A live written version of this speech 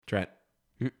Trent.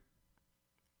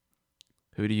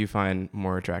 Who do you find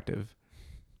more attractive?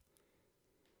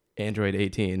 Android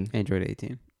 18. Android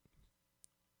 18.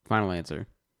 Final answer.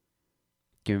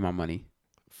 Give me my money.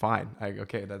 Fine.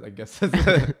 Okay. I guess that's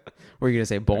a, Were you going to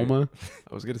say Bulma?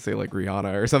 I was going to say like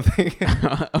Rihanna or something.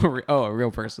 A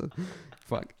real person.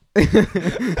 Fuck.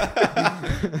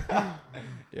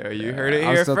 Yo, you heard it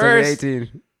I'm here still first.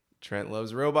 18. Trent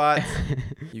loves robots.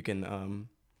 You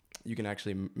can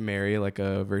actually marry like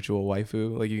a virtual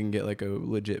waifu. Like you can get like a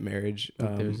legit marriage.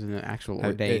 There's an actual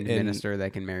ordained and- minister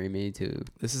that can marry me too.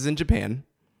 This is in Japan,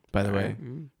 by the way.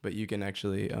 Mm. But you can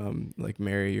actually like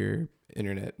marry your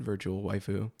internet virtual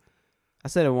waifu. I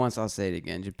said it once, I'll say it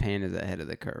again. Japan is ahead of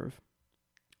the curve.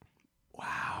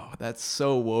 Wow, that's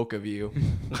so woke of you.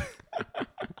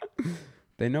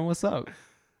 They know what's up.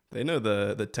 They know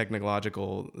the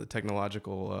technological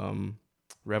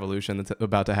revolution that's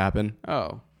about to happen.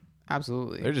 Oh,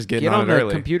 absolutely. They're just getting Get on on it the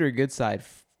early. computer good side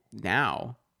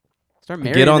now. Start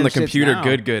marrying Get on them the shits computer now.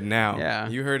 good now. Yeah.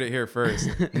 You heard it here first.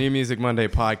 New Music Monday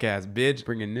podcast, bitch.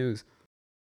 Bringing news.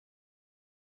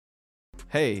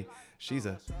 Hey, he's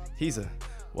a,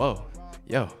 whoa,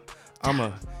 yo,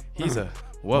 he's a,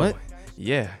 whoa, What?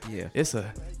 yeah, Yeah. it's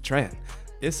a Trent,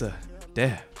 it's a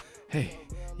Deb, hey,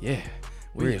 yeah,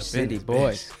 we We're up city in this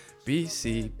boys. bitch.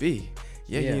 BCB,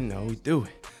 yeah, Yeah. you know we do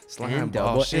it, slime And ball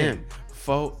double shit, M.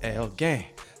 4L gang,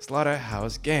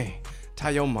 slaughterhouse gang, tie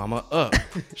your mama up,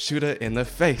 shoot her in the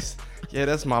face, yeah,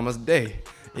 that's mama's day,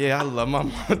 yeah, I love my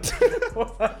mama too.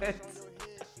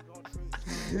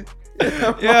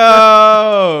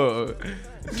 Yo,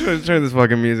 turn this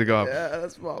fucking music off. Yeah,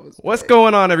 that's mama's. What's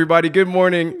going on, everybody? Good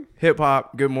morning, hip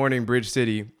hop. Good morning, Bridge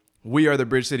City. We are the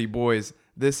Bridge City Boys.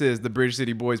 This is the Bridge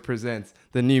City Boys presents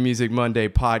the New Music Monday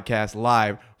podcast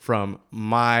live from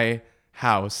my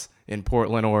house in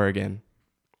Portland, Oregon.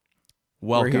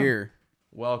 Welcome. We're here.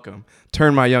 Welcome.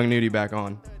 Turn my young nudie back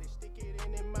on.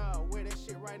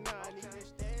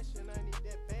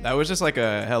 That was just like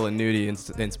a hella nudie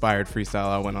inspired freestyle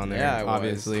I went on there. Yeah, it was.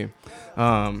 obviously.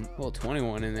 A little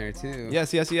 21 in there too.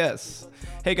 Yes.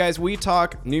 Hey guys, we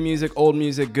talk new music, old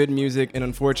music, good music, and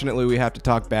unfortunately we have to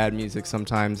talk bad music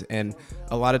sometimes, and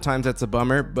a lot of times that's a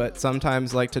bummer, but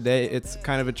sometimes like today it's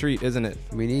kind of a treat, isn't it?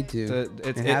 We need to.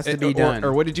 It has to be done.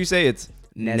 Or what did you say? It's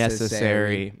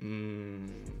Necessary.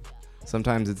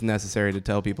 Sometimes it's necessary to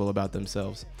tell people about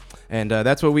themselves. And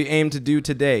that's what we aim to do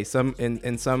today.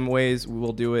 In some ways, we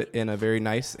will do it in a very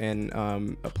nice and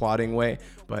applauding way.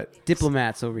 But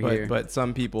Diplomats over here. But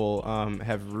some people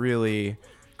have really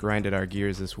grinded our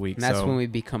gears this week. And that's so, when we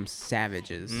become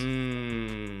savages.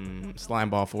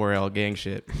 Slimeball 4L gang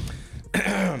shit.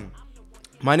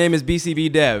 My name is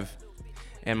BCB Dev,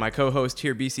 and my co-host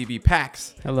here, BCB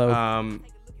Pax. Hello.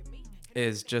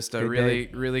 Is just a Good really,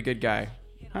 day. really good guy.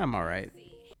 I'm all right.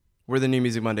 We're the New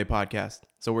Music Monday podcast,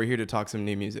 so we're here to talk some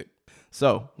new music.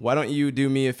 So why don't you do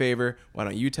me a favor? Why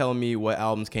don't you tell me what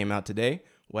albums came out today?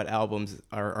 What albums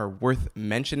are worth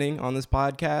mentioning on this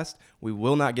podcast? We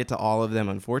will not get to all of them,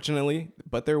 unfortunately,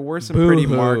 but there were some pretty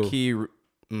marquee.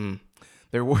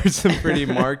 There were some pretty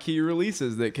marquee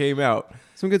releases that came out.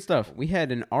 Some good stuff. We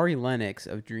had an Ari Lennox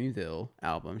of Dreamville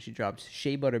album. She dropped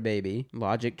Shea Butter Baby.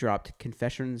 Logic dropped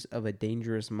Confessions of a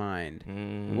Dangerous Mind.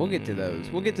 We'll get to those.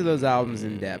 We'll get to those albums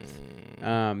in depth.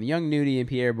 Young Nudie and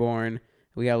Pierre Bourne.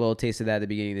 We got a little taste of that at the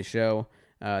beginning of the show.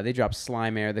 They dropped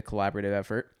Slime Air, the collaborative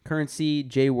effort. Currency,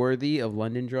 Jay Worthy of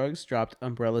London Drugs dropped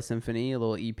Umbrella Symphony, a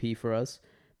little EP for us.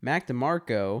 Mac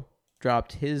DeMarco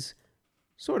dropped his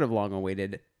sort of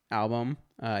long-awaited album,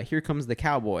 Here Comes the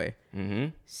Cowboy.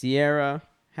 Sierra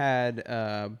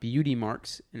had Beauty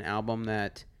Marks, an album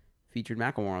that featured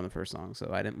Macklemore on the first song, so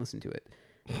I didn't listen to it.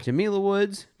 Jamila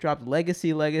Woods dropped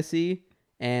Legacy,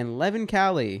 and Levin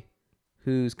Cali,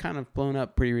 who's kind of blown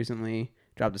up pretty recently,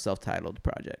 dropped a self-titled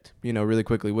project. You know, really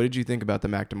quickly, what did you think about the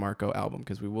Mac DeMarco album?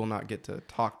 Because we will not get to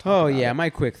talk Oh about yeah, it. my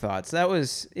quick thoughts.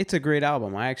 It's a great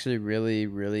album. I actually really,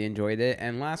 really enjoyed it.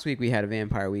 And last week we had a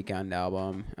Vampire Weekend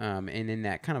album. And in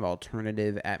that kind of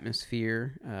alternative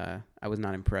atmosphere, I was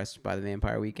not impressed by the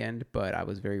Vampire Weekend, but I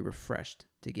was very refreshed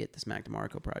to get this Mac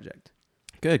DeMarco project.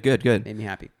 Good. Made me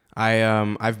happy.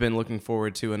 I've been looking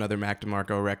forward to another Mac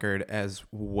DeMarco record as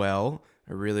well.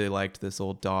 I really liked This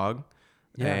Old Dog.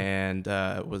 Yeah. And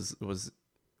was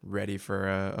ready for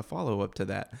a follow-up to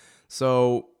that.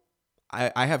 So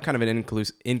I have kind of an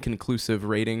inconclusive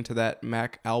rating to that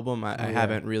Mac album. I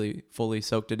haven't really fully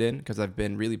soaked it in because I've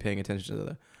been really paying attention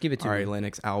to the Ari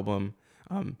Lennox album.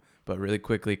 But really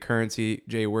quickly, Currency,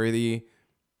 Jay Worthy,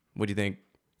 what do you think?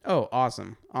 Oh,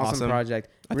 awesome project.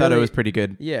 I thought it was pretty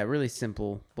good. Yeah, really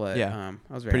simple, but Yeah.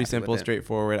 I was very Pretty happy simple, with it.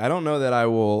 straightforward. I don't know that I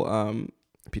will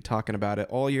be talking about it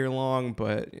all year long,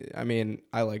 but I mean,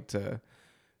 I like to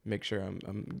make sure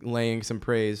I'm laying some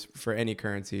praise for any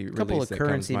Currency release. A couple of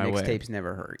Currency mixtapes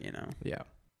never hurt, you know. Yeah.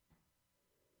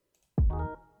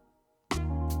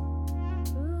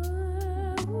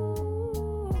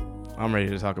 I'm ready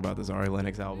to talk about this Ari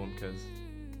Lennox album because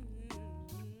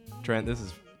Trent, this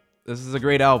is a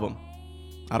great album.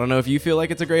 I don't know if you feel like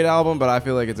it's a great album, but I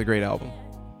feel like it's a great album.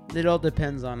 It all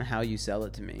depends on how you sell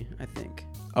it to me, I think.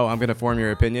 Oh, I'm gonna form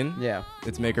your opinion? Yeah.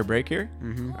 It's make or break here?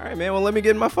 Mm-hmm. All right, man. Well, let me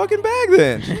get in my fucking bag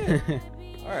then.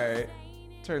 All right.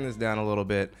 Turn this down a little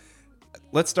bit.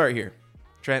 Let's start here.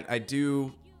 Trent, I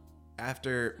do,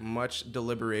 after much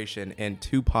deliberation and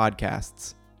 2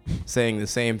 podcasts saying the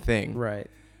same thing. Right.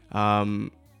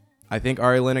 I think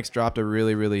Ari Lennox dropped a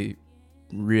really, really,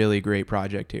 really great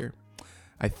project here.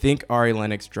 I think Ari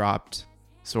Lennox dropped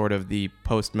sort of the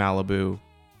post Malibu,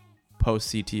 post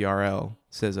CTRL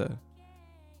SZA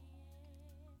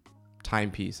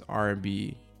timepiece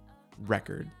R&B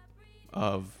record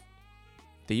of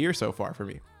the year so far for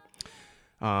me.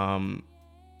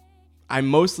 I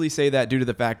mostly say that due to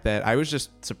the fact that I was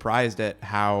just surprised at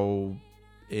how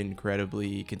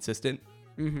incredibly consistent,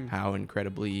 how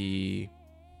incredibly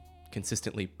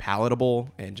consistently palatable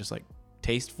and just like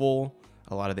tasteful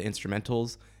a lot of the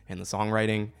instrumentals and the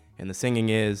songwriting and the singing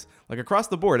is. Like across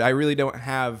the board, I really don't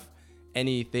have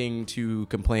anything to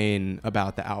complain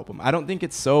about the album. I don't think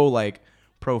it's so like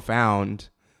profound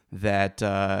that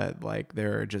like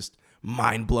there are just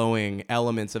mind-blowing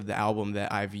elements of the album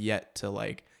that I've yet to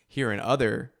like hear in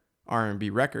other R&B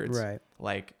records. Right.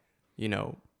 Like, you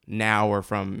know, now or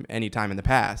from any time in the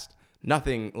past.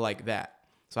 Nothing like that.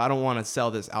 So I don't want to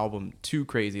sell this album too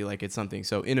crazy like it's something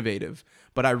so innovative.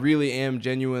 But I really am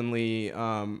genuinely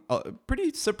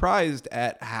pretty surprised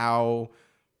at how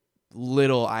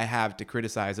little I have to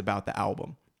criticize about the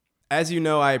album. As you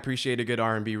know, I appreciate a good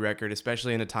R&B record,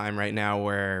 especially in a time right now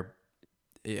where,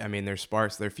 I mean, they're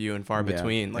sparse, they're few and far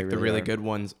between. Like the really good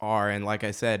ones are. And like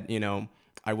I said, you know,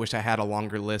 I wish I had a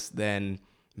longer list than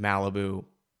Malibu,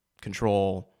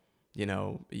 Control. You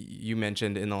know, you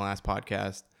mentioned in the last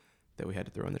podcast that we had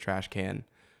to throw in the trash can,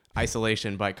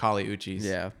 Isolation by Kali Uchis.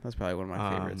 Yeah, that's probably one of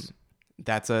my favorites.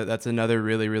 That's another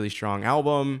really, really strong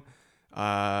album.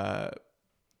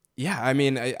 Yeah, I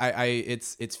mean,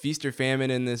 it's feast or famine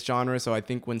in this genre. So I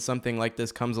think when something like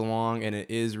this comes along and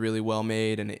it is really well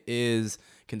made and it is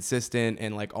consistent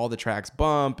and like all the tracks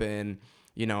bump, and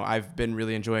you know, I've been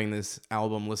really enjoying this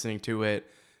album, listening to it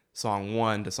song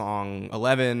 1 to song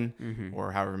 11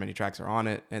 or however many tracks are on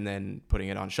it, and then putting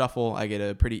it on shuffle. I get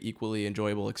a pretty equally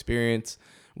enjoyable experience,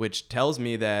 which tells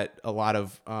me that a lot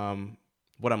of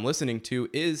what I'm listening to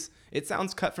it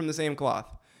sounds cut from the same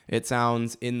cloth. It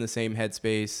sounds in the same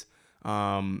headspace.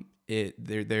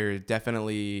 They're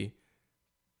definitely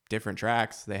different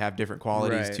tracks. They have different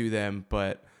qualities to them,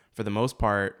 but for the most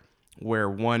part, where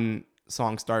one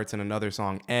song starts and another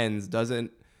song ends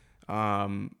doesn't,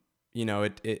 you know,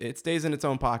 it stays in its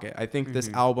own pocket. I think this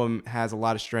album has a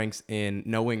lot of strengths in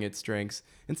knowing its strengths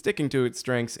and sticking to its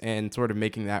strengths and sort of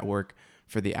making that work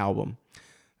for the album.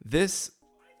 This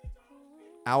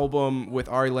album with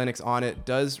Ari Lennox on it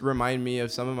does remind me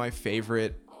of some of my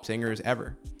favorite singers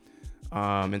ever.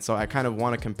 And so I kind of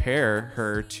want to compare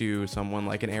her to someone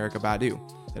like an Erykah Badu,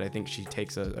 that I think she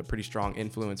takes a pretty strong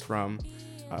influence from,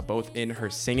 both in her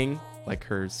singing, like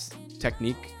her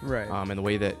technique, and the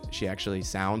way that she actually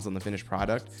sounds on the finished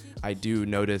product. I do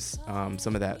notice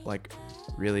some of that like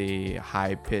really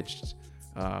high pitched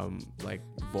like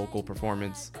vocal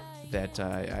performance that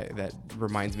that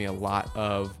reminds me a lot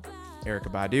of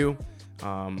Erykah Badu.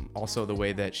 Also the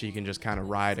way that she can just kind of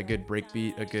ride a good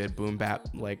breakbeat, a good boom bap,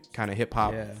 like kind of hip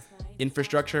hop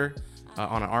infrastructure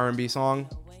on an R&B song.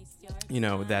 You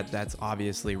know, that's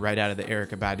obviously right out of the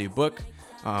Erykah Badu book.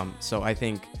 So I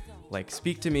think like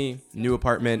Speak to Me, New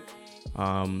Apartment,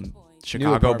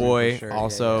 Chicago Boy, sure.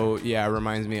 Also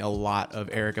reminds me a lot of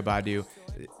Erykah Badu.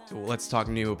 Let's talk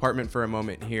New Apartment for a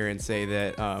moment here and say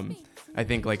that I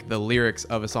think like the lyrics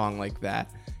of a song like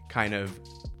that kind of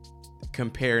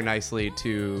compare nicely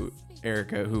to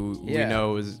Erykah, who we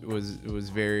know was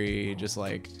very just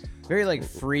like very like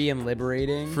free and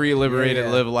liberating,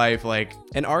 live life, like.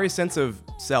 And Ari's sense of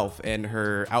self and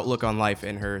her outlook on life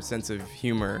and her sense of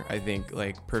humor, I think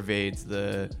like pervades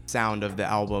the sound of the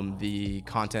album, the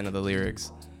content of the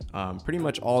lyrics, pretty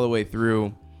much all the way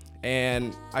through.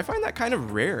 And I find that kind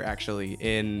of rare actually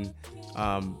in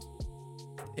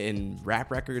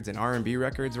rap records and R&B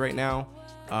records right now.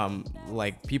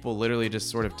 Like people literally just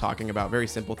sort of talking about very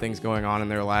simple things going on in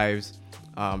their lives,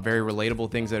 very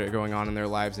relatable things that are going on in their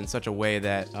lives in such a way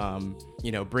that,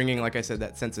 you know, bringing, like I said,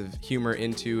 that sense of humor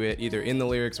into it, either in the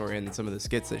lyrics or in some of the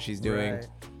skits that she's doing, Right.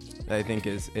 that I think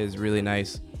is really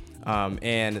nice.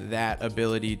 And that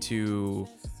ability to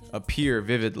appear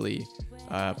vividly,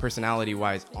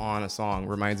 personality-wise on a song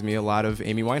reminds me a lot of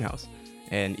Amy Winehouse.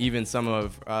 And even some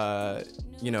of,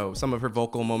 you know, some of her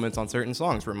vocal moments on certain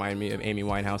songs remind me of Amy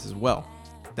Winehouse as well.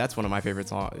 That's one of my favorite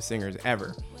singers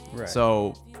ever. Right.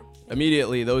 So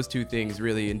immediately those two things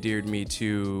really endeared me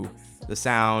to the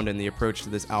sound and the approach to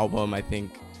this album. I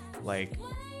think like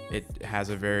it has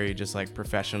a very just like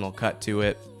professional cut to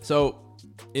it. So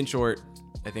in short,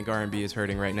 I think R&B is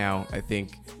hurting right now. I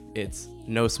think it's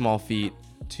no small feat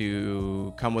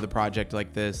to come with a project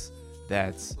like this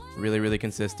that's really, really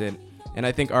consistent. And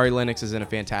I think Ari Lennox is in a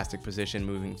fantastic position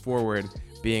moving forward,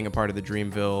 being a part of the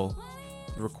Dreamville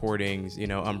recordings, you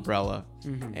know, umbrella,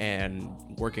 and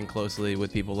working closely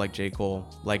with people like J. Cole,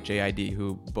 like JID,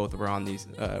 who both were on these,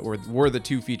 were the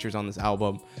two features on this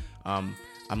album. I'm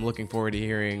looking forward to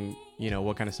hearing, you know,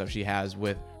 what kind of stuff she has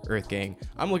with Earth Gang.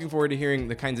 I'm looking forward to hearing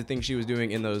the kinds of things she was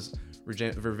doing in those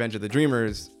Revenge of the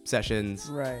Dreamers sessions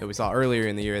that we saw earlier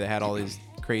in the year that had all these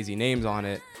crazy names on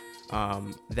it.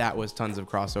 That was tons of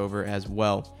crossover as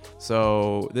well.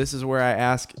 So this is where I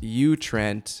ask you,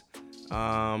 Trent,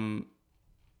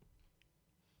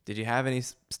 did you have any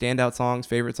standout songs,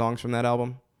 favorite songs from that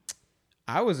album?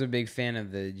 I was a big fan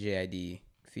of the JID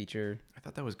feature. I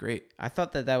thought that was great. I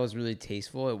thought that was really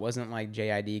tasteful. It wasn't like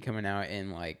JID coming out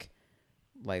and like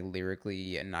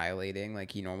lyrically annihilating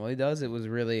like he normally does. It was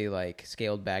really like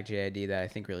scaled back JID that I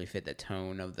think really fit the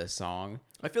tone of the song.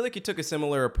 I feel like he took a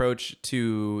similar approach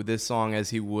to this song as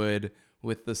he would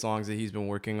with the songs that he's been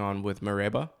working on with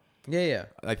Mereba. Yeah.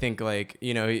 I think like,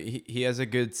 you know, he has a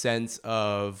good sense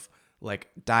of like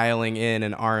dialing in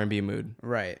an R&B mood.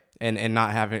 Right. And not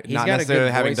having, He's not got a necessarily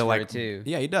good having voice to for like, it, too.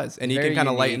 Yeah, he does. And he Very can kind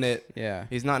of lighten unique. it. Yeah.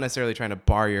 He's not necessarily trying to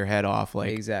bar your head off. Like,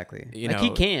 exactly. You like know,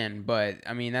 he can, but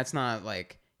I mean, that's not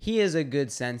like, he has a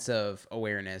good sense of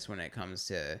awareness when it comes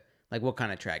to like what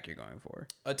kind of track you're going for.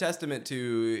 A testament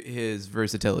to his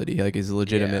versatility, like his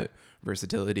legitimate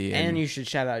versatility. And you should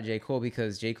shout out J. Cole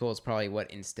because J. Cole is probably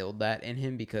what instilled that in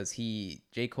him because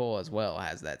J. Cole as well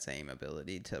has that same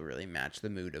ability to really match the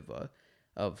mood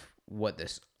of what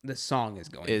this song is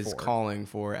going is for. calling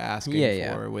for,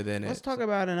 asking for within it. Let's talk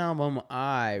about an album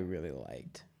I really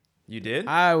liked. You did?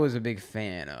 I was a big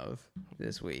fan of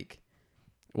this week.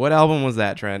 What album was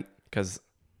that, Trent? Because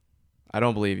I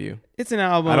don't believe you. It's an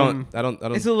album. I don't.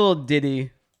 It's a little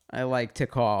ditty I like to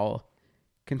call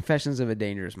 "Confessions of a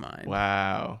Dangerous Mind."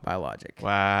 Wow. By Logic.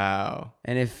 Wow.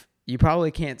 And if you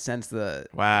probably can't sense the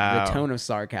Wow. tone of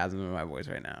sarcasm in my voice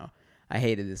right now, I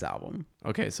hated this album.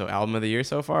 Okay, so album of the year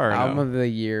so far? Or Album no? of the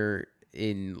year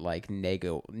in like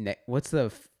what's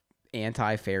the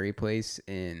anti-fairy place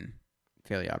in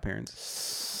Fairly Odd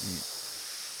Parents?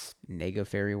 Nega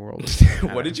Fairy World.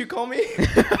 What did you call me?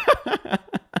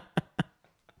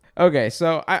 Okay,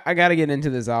 so I got to get into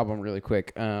this album really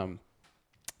quick. And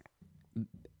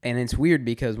it's weird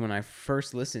because when I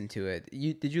first listened to it,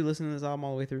 did you listen to this album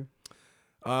all the way through?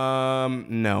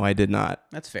 No, I did not.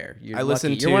 That's fair. I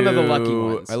listened to. You're one of the lucky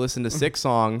ones. I listened to 6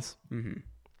 songs,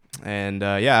 and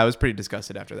I was pretty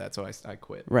disgusted after that, so I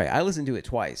quit. Right, I listened to it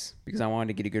twice because I wanted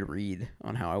to get a good read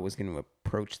on how I was going to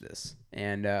approach this.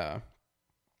 And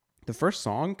the first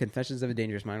song, "Confessions of a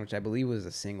Dangerous Mind," which I believe was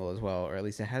a single as well, or at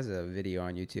least it has a video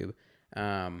on YouTube.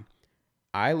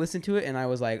 I listened to it and I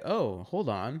was like, "Oh, hold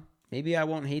on, maybe I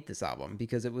won't hate this album,"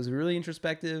 because it was really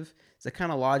introspective. It's the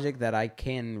kind of Logic that I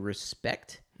can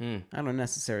respect. I don't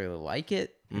necessarily like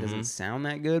it. It doesn't sound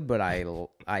that good, but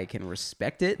I can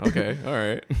respect it. Okay, all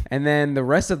right. And then the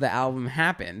rest of the album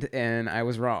happened, and I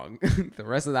was wrong. The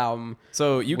rest of the album.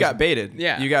 So you got baited.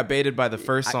 Yeah. You got baited by the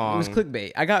first song. It was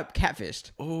clickbait. I got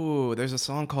catfished. Oh, there's a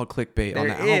song called Clickbait on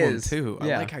the There album is. too. I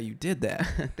Yeah. like how you did that.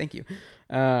 Thank you.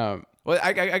 Well,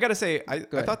 I gotta say, I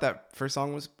ahead. thought that first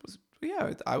song was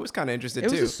I was kind of interested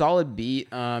It was too. a solid beat.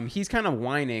 He's kind of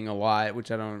whining a lot, which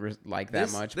I don't like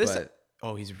that much.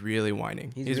 Oh, he's really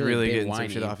whining. He's He's really really big getting some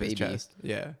whiny shit off his baby. chest.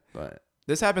 Yeah. But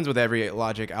This happens with every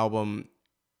Logic album.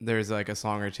 There's like a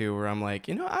song or two where I'm like,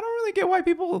 I don't really get why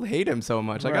people hate him so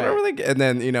much. Like, I don't Right. really get, and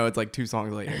then, it's like 2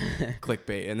 songs later,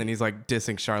 Clickbait. And then he's like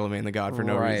dissing Charlemagne the God for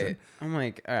no reason. I'm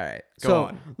like, all right. Go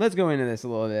on. Let's go into this a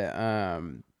little bit.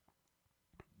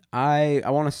 I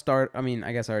want to start. I mean,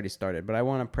 I guess I already started, but I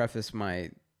want to preface my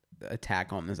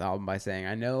attack on this album by saying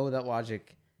I know that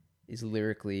Logic is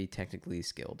lyrically, technically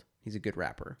skilled. He's a good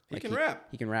rapper. He can rap.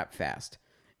 He can rap fast,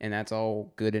 and that's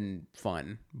all good and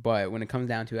fun. But when it comes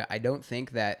down to it, I don't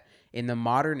think that in the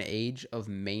modern age of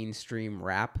mainstream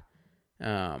rap,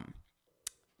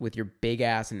 with your big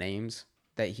ass names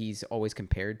that he's always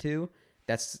compared to,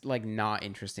 that's like not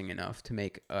interesting enough to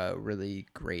make a really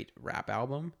great rap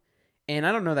album. And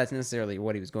I don't know that's necessarily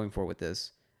what he was going for with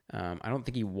this. I don't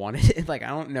think he wanted it. Like, I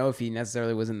don't know if he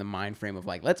necessarily was in the mind frame of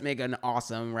like, let's make an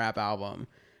awesome rap album.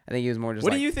 I think he was more just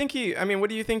what do you think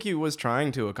he was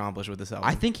trying to accomplish with this album?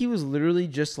 I think he was literally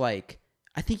just like,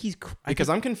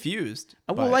 I'm confused.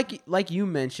 Well, like you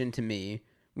mentioned to me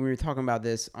when we were talking about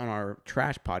this on our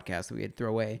trash podcast that we had to throw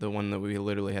away. The one that we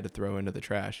literally had to throw into the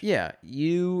trash. Yeah.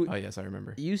 Oh, yes, I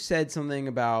remember. You said something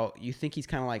about you think he's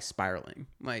kind of like spiraling.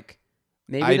 Like,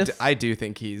 maybe I do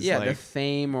think he's like the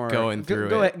fame or going through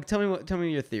go it. Ahead, tell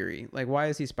me your theory. Like, why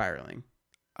is he spiraling?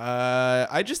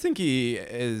 I just think he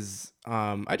is.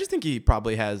 I just think he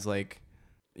probably has like,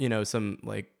 some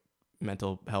like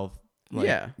mental health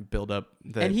build up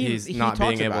that and he's not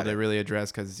being able to it. really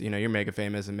address because you're mega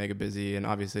famous and mega busy, and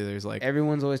obviously there's like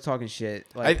everyone's always talking shit.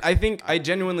 Like, I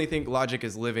genuinely think Logic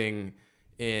is living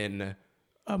in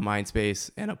a mind space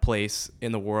and a place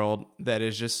in the world that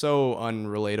is just so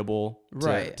unrelatable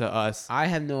to us. I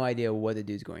have no idea what the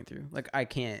dude's going through. Like, I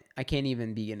can't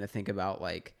even begin to think about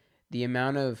like the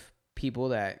amount of people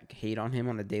that hate on him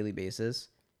on a daily basis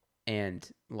and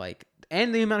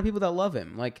the amount of people that love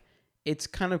him. Like, it's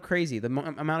kind of crazy the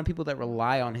amount of people that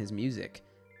rely on his music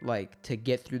like to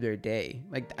get through their day.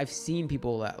 Like, I've seen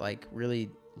people that like really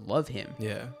love him.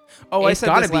 Yeah. Oh, I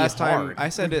said this last time. I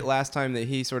said it last time that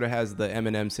he sort of has the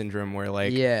Eminem syndrome where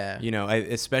like,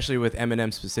 especially with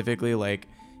Eminem specifically, like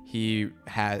he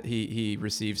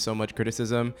received so much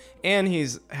criticism and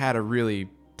he's had a really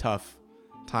tough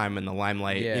time in the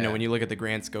limelight, when you look at the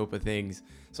grand scope of things.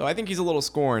 So I think he's a little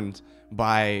scorned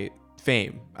by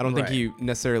fame. I don't think he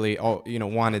necessarily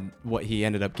wanted what he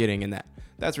ended up getting, and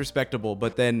that's respectable.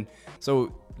 But then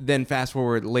fast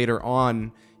forward later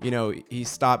on, he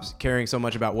stops caring so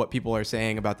much about what people are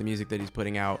saying about the music that he's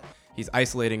putting out. He's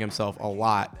isolating himself a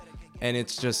lot, and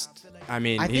it's just,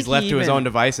 he's left to his own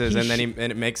devices, and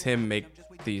then it makes him make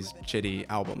these shitty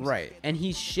albums. Right. And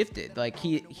he's shifted. Like,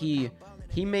 he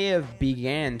may have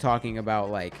began talking about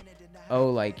like, oh,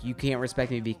 like you can't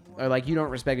respect me or like you don't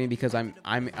respect me because I'm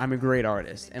a great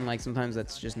artist, and like sometimes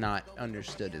that's just not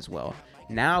understood as well.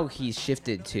 Now he's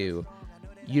shifted to,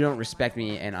 you don't respect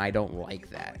me and I don't like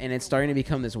that, and it's starting to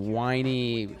become this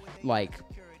whiny like.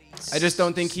 I just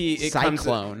don't think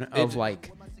cyclone of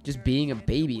like just being a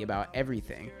baby about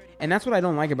everything, and that's what I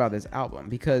don't like about this album,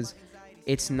 because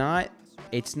it's not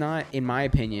in my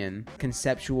opinion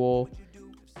conceptual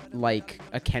like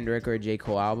a Kendrick or a J.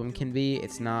 Cole album can be.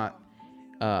 It's not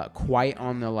quite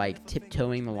on the like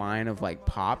tiptoeing the line of like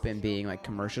pop and being like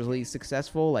commercially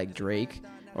successful like Drake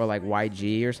or like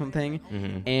YG or something.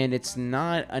 Mm-hmm. And it's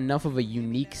not enough of a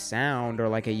unique sound or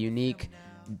like a unique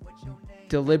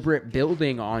deliberate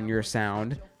building on your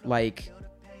sound like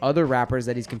other rappers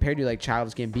that he's compared to, like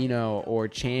Childish Gambino or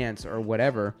Chance or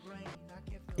whatever.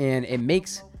 And it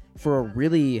makes for a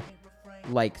really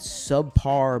like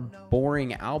subpar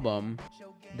boring album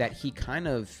that he kind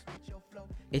of,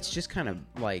 it's just kind of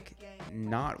like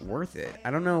not worth it.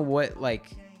 I don't know what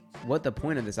the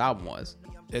point of this album was.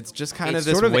 It's just kind of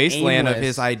this sort of wasteland aimless of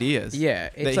his ideas. Yeah,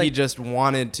 that like, he just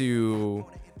wanted to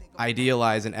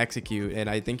idealize and execute, and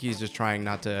I think he's just trying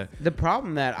not to. The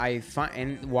problem that I find,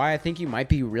 and why I think you might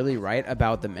be really right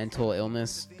about the mental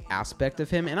illness aspect of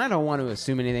him, and I don't want to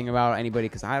assume anything about anybody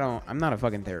because I'm not a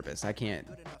fucking therapist. I can't,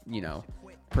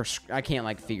 I can't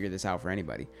like figure this out for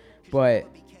anybody. But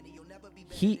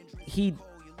he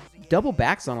double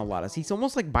backs on a lot of. He's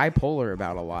almost like bipolar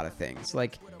about a lot of things.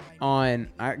 Like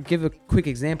I give a quick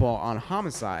example on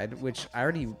Homicide, which I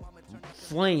already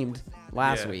flamed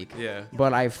last week. Yeah.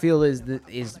 But I feel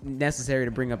is necessary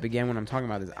to bring up again when I'm talking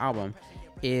about this album,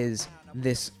 is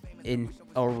this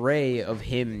array of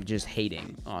him just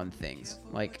hating on things.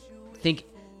 Like, think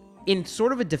in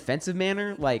sort of a defensive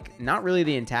manner, like not really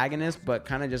the antagonist, but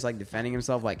kind of just like defending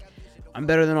himself, like I'm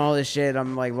better than all this shit.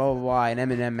 I'm like blah blah blah, and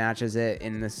Eminem matches it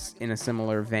in a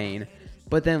similar vein.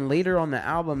 But then later on the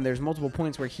album, there's multiple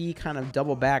points where he kind of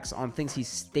double backs on things he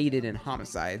stated in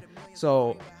Homicide.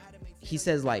 So he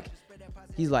says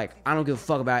he's like, I don't give a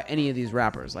fuck about any of these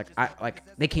rappers.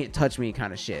 They can't touch me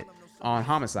kind of shit on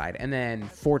Homicide. And then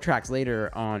 4 tracks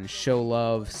later on Show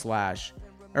Love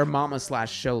Mama /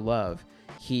 Show Love,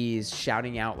 he's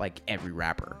shouting out like every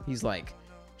rapper. He's like,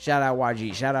 shout out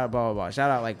YG, shout out blah, blah, blah,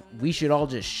 shout out like, we should all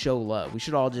just show love. We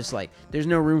should all just like, there's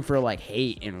no room for like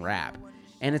hate in rap.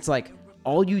 And it's like,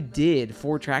 all you did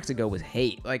 4 tracks ago was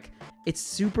hate. Like, it's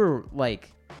super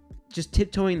like just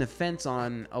tiptoeing the fence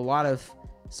on a lot of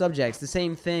subjects. The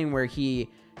same thing where he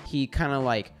kind of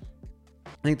like,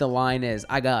 I think the line is,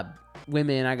 I got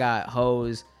women, I got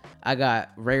hoes, I got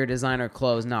rare designer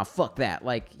clothes. Nah, fuck that.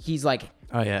 Like, he's like,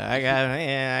 Oh yeah, I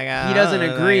got. he doesn't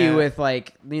agree with,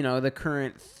 like, you know, the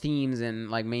current themes in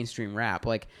like mainstream rap.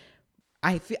 Like,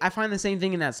 I find the same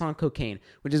thing in that song Cocaine,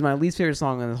 which is my least favorite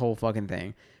song on the whole fucking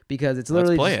thing, because it's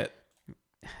literally Let's play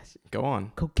just, it. Go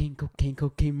on.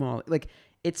 Cocaine, Molly. Like,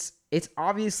 it's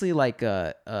obviously like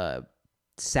a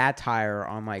satire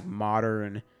on like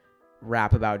modern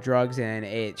rap about drugs, and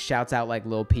it shouts out like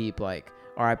Lil Peep, like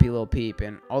R.I.P. Lil Peep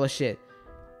and all the shit.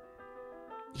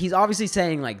 He's obviously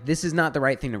saying like, this is not the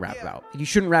right thing to rap about. You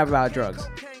shouldn't rap about drugs.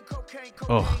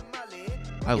 Oh,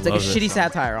 I It's love like a this shitty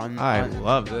song. satire on. I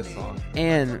love this song.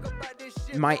 And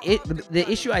the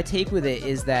issue I take with it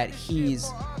is that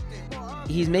he's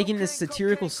making this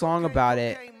satirical song about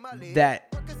it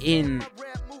that in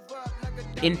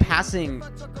passing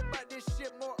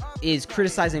is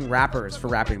criticizing rappers for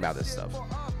rapping about this stuff.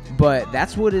 But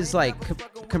that's what is like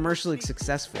commercially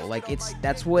successful. Like,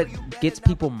 that's what gets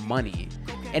people money,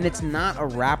 and it's not a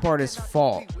rap artist's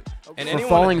fault for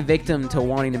falling victim to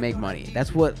wanting to make money.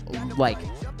 That's what, like,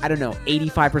 I don't know,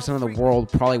 85% of the world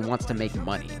probably wants to make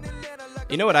money.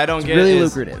 You know what I don't get? Really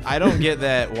is lucrative. I don't get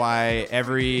that why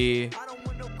every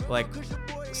like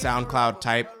SoundCloud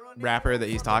type rapper that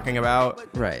he's talking about,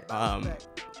 Right.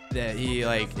 that he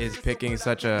like is picking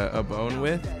such a bone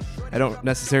with. I don't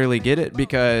necessarily get it,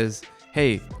 because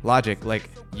hey, Logic, like,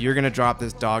 you're gonna drop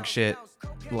this dog shit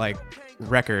like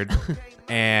record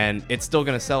and it's still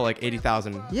gonna sell like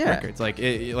 80,000 records like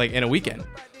in a weekend.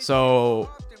 So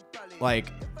like,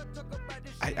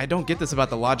 I don't get this about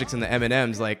the Logics and the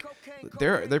Eminems. Like,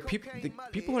 they're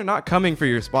people are not coming for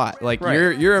your spot. Like,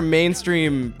 Right. you're a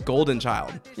mainstream golden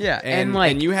child. Yeah, and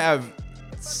like, and you have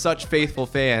such faithful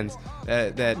fans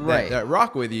that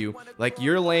rock with you. Like,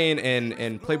 your lane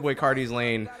and Playboy Cardi's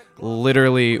lane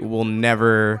literally will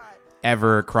never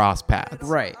ever cross paths.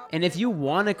 Right. And if you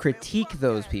want to critique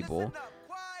those people,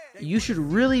 you should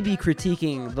really be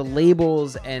critiquing the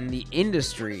labels and the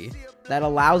industry that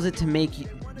allows it to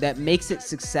that makes it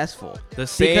successful. The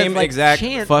same like, exact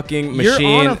Chance, fucking you're on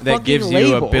machine a that fucking gives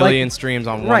you label. a billion Like, streams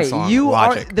on one right, song. you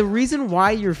Logic. are the reason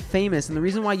why you're famous, and the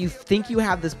reason why you think you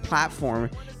have this platform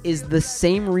is the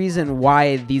same reason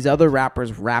why these other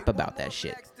rappers rap about that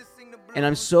shit. And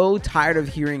I'm so tired of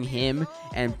hearing him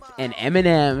and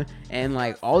Eminem and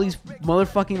like all these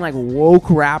motherfucking like woke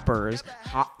rappers,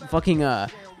 fucking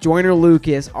Joyner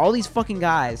Lucas, all these fucking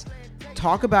guys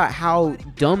talk about how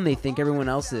dumb they think everyone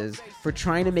else is for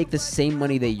trying to make the same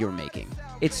money that you're making.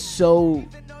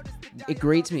 It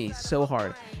grates me so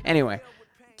hard. Anyway,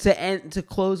 to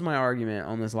close my argument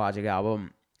on this Logic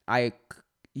album,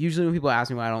 usually when people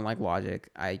ask me why I don't like Logic,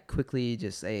 I quickly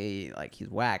just say like he's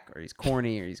whack or he's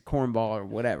corny or he's cornball or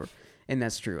whatever. And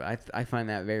that's true. I find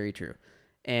that very true.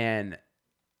 And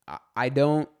I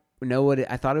don't know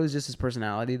I thought it was just his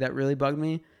personality that really bugged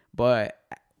me, but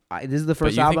this is the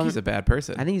first album. Think he's a bad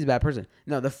person? I think he's a bad person.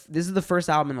 No, this is the first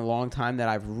album in a long time that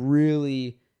I've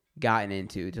really gotten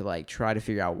into to like try to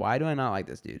figure out, why do I not like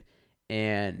this dude?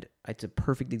 And it's a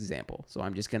perfect example. So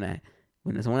I'm just gonna,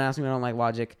 when someone asks me if I don't like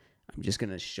Logic, I'm just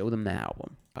gonna show them the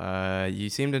album. You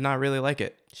seem to not really like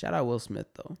it. Shout out Will Smith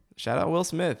though. Shout out Will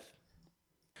Smith.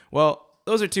 Well,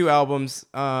 those are two albums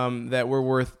that were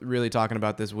worth really talking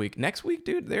about this week. Next week,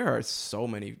 dude, there are so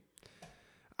many.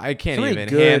 I can't even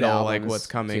handle like what's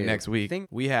coming next week.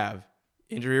 We have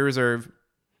Injury Reserve.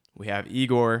 We have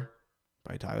Igor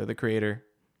by Tyler, the Creator.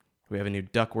 We have a new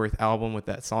Duckworth album with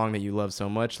that song that you love so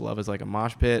much. Love is like a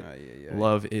mosh pit.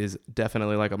 Love is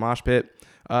definitely like a mosh pit.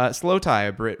 Slow Tie,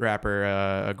 a Brit rapper,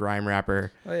 a grime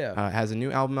rapper, has a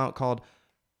new album out called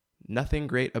Nothing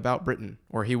Great About Britain.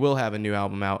 Or he will have a new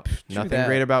album out, Nothing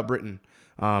Great About Britain.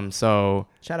 So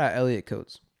shout out Elliot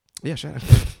Coates. Yeah, shout out.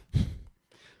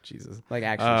 Jesus. Like,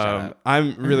 actually, shout out.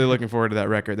 I'm really looking forward to that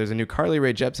record. There's a new Carly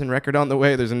Rae Jepsen record on the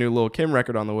way. There's a new Lil' Kim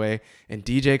record on the way. And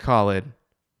DJ Khaled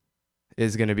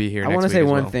is going to be here next week. I want to say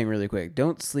one thing really quick.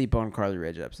 Don't sleep on Carly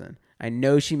Rae Jepsen. I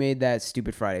know she made that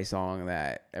Stupid Friday song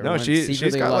that everyone secretly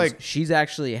she's got loves. like, she's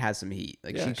actually has some heat.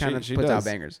 Like, she kind of puts out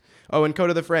bangers. Oh, and Code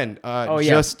of the Friend.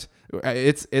 it's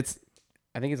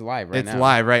I think it's live right now. It's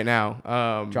live right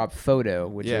now. Dropped Photo,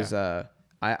 which is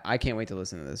I can't wait to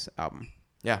listen to this album.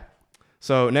 Yeah.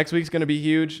 So next week's going to be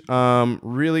huge.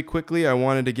 Really quickly, I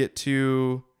wanted to get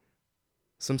to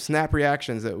some snap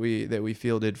reactions that we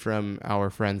fielded from our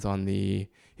friends on the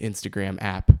Instagram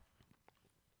app,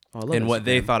 and what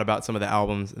they thought about some of the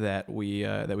albums that we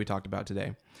talked about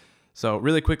today. So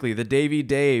really quickly, the Davey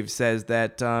Dave says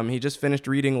that he just finished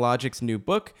reading Logic's new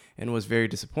book and was very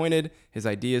disappointed. His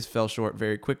ideas fell short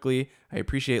very quickly. I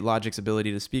appreciate Logic's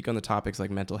ability to speak on the topics like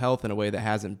mental health in a way that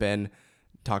hasn't been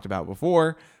talked about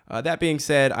before. That being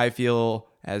said, I feel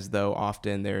as though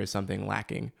often there is something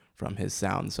lacking from his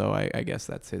sound. So I guess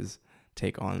that's his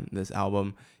take on this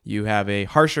album. You have a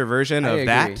harsher version of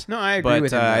that. No, I agree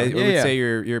with him. I Yeah, would yeah. say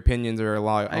your opinions are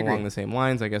along the same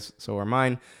lines. I guess so are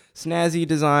mine. Snazzy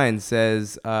Design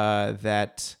says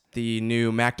that the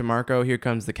new Mac DeMarco Here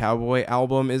Comes the Cowboy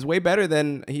album is way better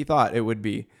than he thought it would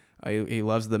be. He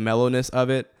loves the mellowness of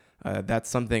it. That's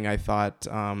something I thought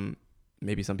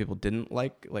maybe some people didn't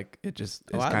like. Like it just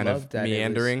is kind of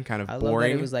meandering, kind of boring. I love that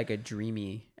it was like a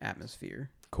dreamy atmosphere.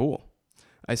 Cool.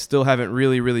 I still haven't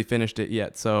really finished it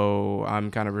yet, so I'm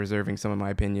kind of reserving some of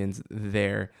my opinions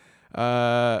there.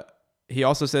 He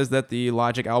also says that the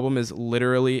Logic album is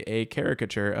literally a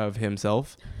caricature of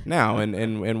himself now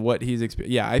and what he's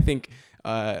experienced. Yeah, I think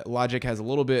Logic has a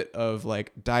little bit of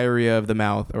like diarrhea of the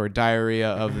mouth or diarrhea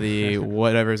of the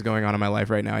whatever's going on in my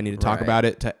life right now. I need to talk about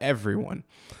it to everyone.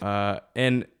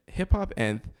 And Hip Hop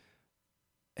Nth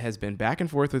has been back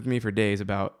and forth with me for days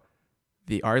about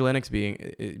the Ari Lennox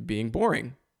being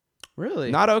boring.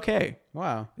 Really? Not okay.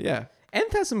 Wow. Yeah.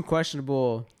 Nth has some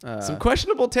questionable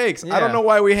takes. Yeah. I don't know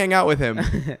why we hang out with him.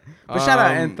 But shout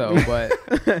out Nth though.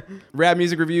 But Rap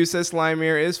Music Review says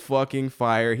Slimeer is fucking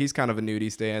fire. He's kind of a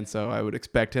nudie stan, so I would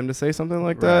expect him to say something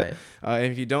like that.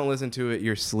 And if you don't listen to it,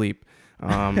 you're asleep.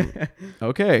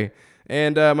 Okay.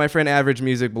 And my friend Average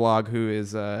Music Blog, who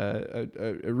is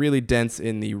really dense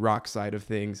in the rock side of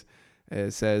things,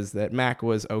 says that Mac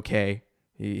was okay.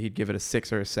 He'd give it a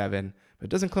 6 or a 7, but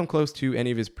it doesn't come close to any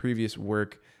of his previous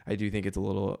work. I do think it's a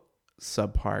little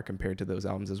subpar compared to those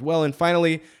albums as well. And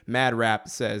finally, Mad Rap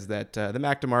says that the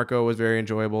Mac DeMarco was very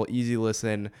enjoyable, easy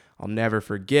listen. I'll never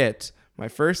forget my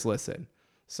first listen.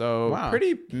 So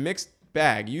Pretty mixed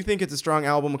bag. You think it's a strong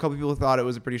album. A couple people thought it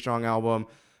was a pretty strong album.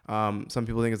 Some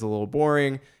people think it's a little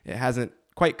boring. It hasn't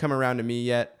quite come around to me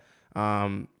yet.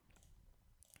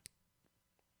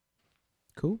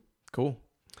 Cool.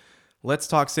 Let's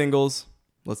talk singles.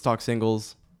 Let's talk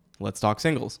singles.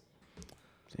 Singles.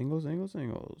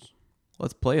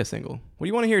 Let's play a single. What do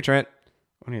you want to hear, Trent?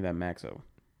 I need that Maxo. All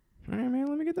right, man.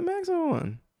 Let me get the Maxo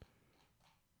one.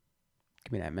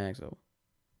 Give me that Maxo.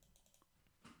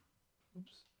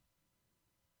 Oops.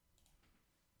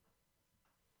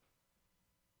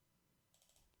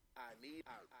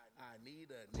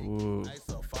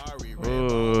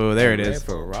 Ooh, there it is.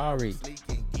 Ferrari.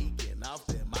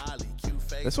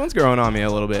 This one's growing on me a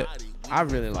little bit. I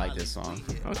really like this song.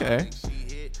 Okay.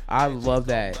 I love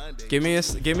that. Give me a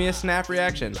snap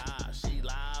reaction.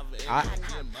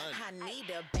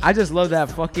 I just love that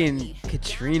fucking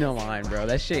Katrina line, bro.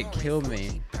 That shit killed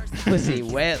me. Pussy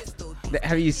wet.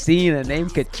 Have you seen a name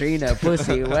Katrina?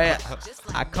 Pussy wet.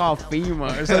 I call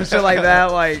FEMA or some shit like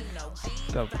that. Like,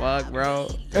 the fuck, bro?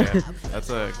 Yeah, that's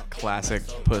a classic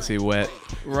pussy wet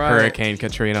Hurricane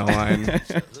Katrina line.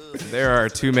 There are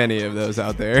too many of those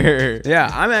out there. Yeah,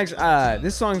 I'm actually.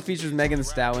 This song features Megan Thee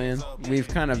Stallion. We've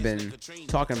kind of been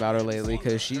talking about her lately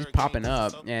because she's popping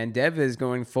up, and Dev is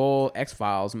going full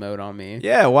X-Files mode on me.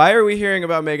 Yeah, why are we hearing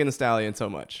about Megan Thee Stallion so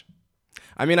much?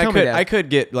 I mean, I could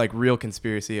get like real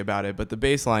conspiracy about it, but the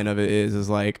baseline of it is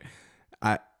like,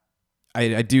 I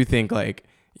do think like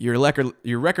your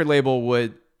record label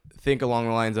would think along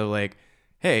the lines of like,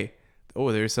 hey,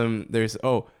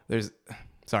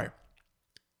 sorry.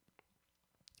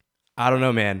 I don't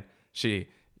know, man. She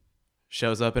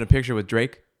shows up in a picture with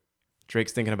Drake.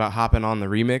 Drake's thinking about hopping on the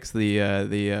remix.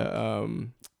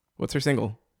 What's her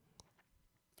single?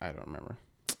 I don't remember.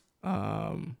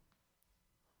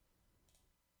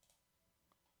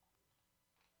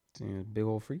 Big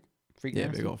old freak. Yeah,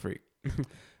 Big old freak.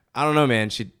 I don't know, man.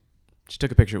 She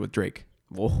took a picture with Drake.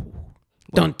 Whoa.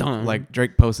 Dun dun. Like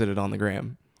Drake posted it on the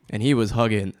gram, and he was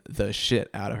hugging the shit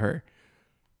out of her.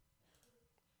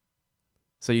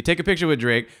 So you take a picture with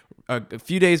Drake. A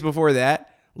few days before that,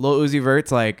 Lil Uzi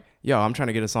Vert's like, yo, I'm trying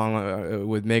to get a song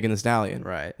with Megan Thee Stallion.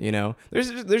 Right. You know,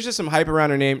 there's just some hype around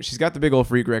her name. She's got the Big Ol'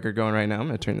 Freak record going right now. I'm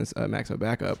going to turn this Maxo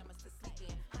back up.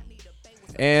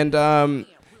 And,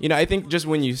 I think just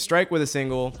when you strike with a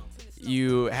single,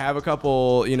 you have a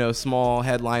couple, small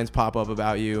headlines pop up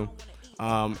about you.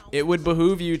 It would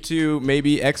behoove you to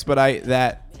maybe expedite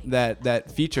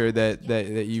that feature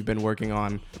that you've been working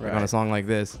on on a song like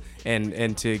this,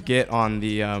 and to get on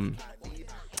the I'm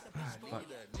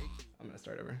gonna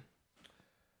start over.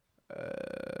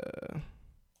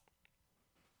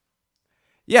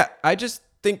 Yeah, I just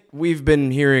think we've been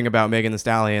hearing about Megan Thee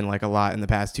Stallion like a lot in the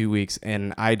past 2 weeks,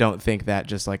 and I don't think that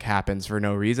just like happens for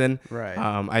no reason. Right.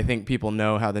 I think people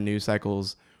know how the news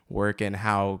cycles work and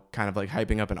how kind of like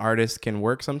hyping up an artist can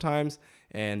work sometimes.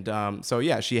 And so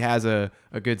yeah, she has a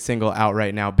good single out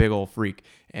right now, Big Ol' Freak.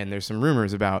 And there's some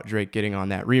rumors about Drake getting on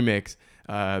that remix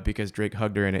because Drake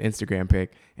hugged her in an Instagram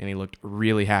pic and he looked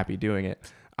really happy doing it.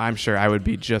 I'm sure I would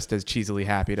be just as cheesily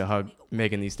happy to hug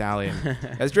Megan Thee Stallion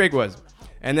as Drake was.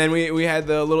 And then we had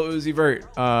the Lil Uzi Vert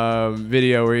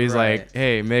video where he's like,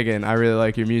 "Hey Megan, I really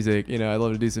like your music. You know, I'd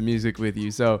love to do some music with you."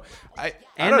 So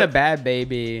the Bad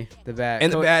Baby, the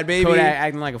Bad Baby, Kodak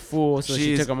acting like a fool, so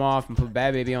she took him off and put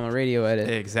Bad Baby on the radio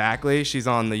edit. Exactly. She's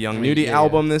on the Young Nudie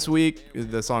album this week,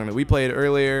 the song that we played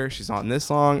earlier. She's on this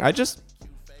song. I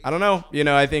don't know. You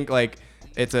know, I think like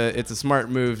it's a smart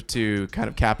move to kind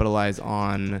of capitalize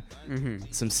on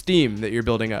some steam that you're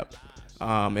building up.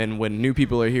 And when new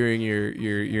people are hearing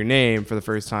your name for the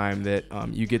first time, that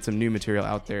you get some new material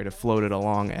out there to float it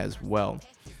along as well.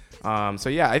 So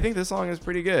yeah, I think this song is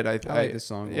pretty good. I like this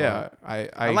song. Yeah,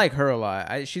 I like her a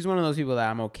lot. She's one of those people that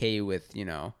I'm okay with. You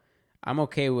know, I'm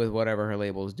okay with whatever her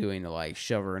label is doing to like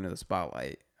shove her into the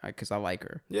spotlight because I like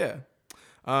her. Yeah.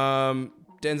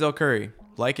 Denzel Curry,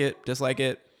 like it, dislike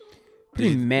it.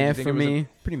 Pretty meh for me.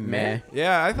 Pretty meh.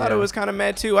 Yeah, I thought it was kind of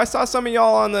meh too. I saw some of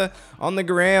y'all on the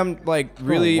gram like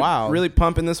really really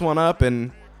pumping this one up,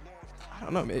 and I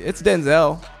don't know. It's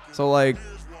Denzel, so like,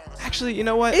 actually, you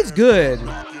know what? It's good.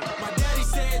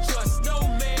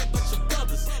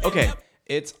 Okay,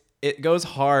 it goes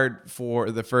hard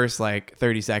for the first like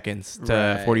 30 seconds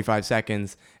to 45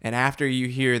 seconds, and after you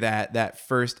hear that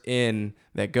first in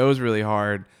that goes really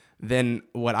hard. Then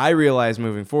what I realized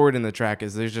moving forward in the track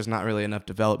is there's just not really enough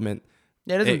development.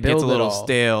 Yeah, it doesn't it build gets a little at all.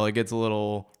 stale. It gets a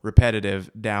little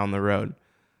repetitive down the road.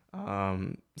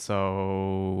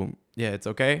 So yeah, it's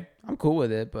okay. I'm cool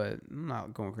with it, but I'm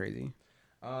not going crazy.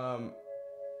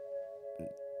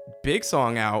 Big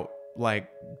song out, like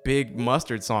big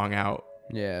Mustard song out.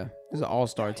 Yeah, this is an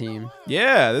all-star team.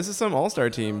 Yeah, this is some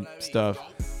all-star team stuff.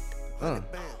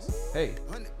 Hey.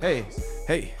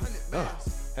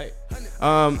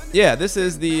 Yeah, this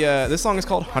is this song is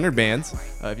called 100 Bands,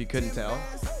 if you couldn't tell.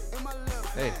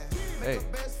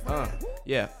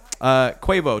 Yeah.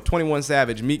 Quavo, 21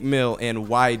 Savage, Meek Mill, and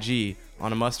YG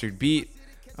on a Mustard beat.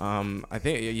 I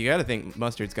think you got to think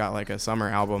Mustard's got like a summer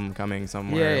album coming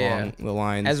somewhere along the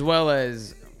lines. As well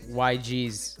as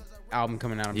YG's album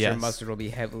coming out. I'm Yes. sure Mustard will be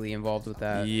heavily involved with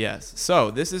that. Yes. So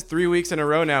this is 3 weeks in a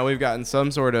row now. We've gotten some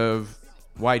sort of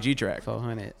YG track.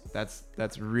 400. That's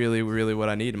really, really what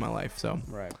I need in my life. So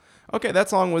Right. okay, that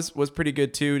song was pretty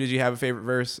good too. Did you have a favorite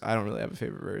verse? I don't really have a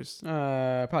favorite verse.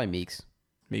 Probably Meek's.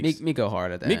 Meek go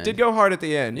hard at the end. Meek did go hard at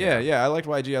the end. Yeah. I liked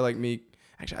YG. I liked Meek.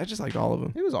 Actually, I just liked all of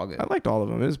them. It was all good. I liked all of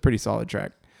them. It was a pretty solid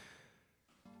track.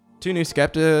 2 new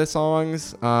Skepta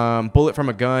songs, Bullet from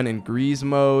a Gun and Grease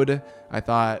Mode. I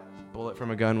thought Bullet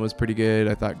from a Gun was pretty good.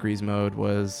 I thought Grease Mode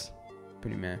was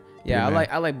pretty meh. Yeah, meh.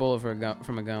 I like Bullet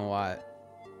from a Gun a lot.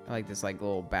 I like this like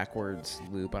little backwards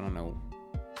loop. I don't know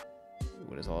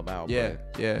what it's all about. Yeah,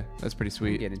 that's pretty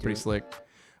sweet. Pretty slick.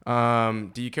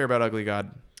 Do you care about Ugly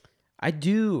God? I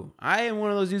do. I am one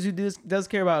of those dudes who does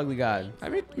care about Ugly God. I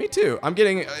mean, me too.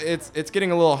 It's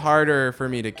getting a little harder for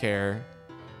me to care,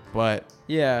 but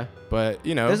you know,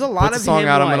 there's a lot put of the song him,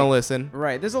 out. I'm like, gonna listen.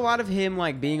 Right. There's a lot of him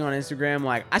like being on Instagram,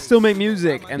 like I still make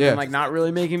music, and then like not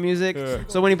really making music.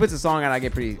 So when he puts a song out, I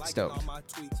get pretty stoked.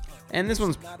 And this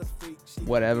one's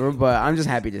whatever, but I'm just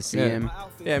happy to see him.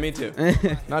 Yeah, me too.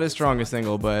 Not his strongest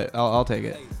single, but I'll take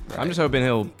it. Right. I'm just hoping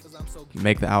he'll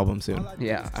make the album soon.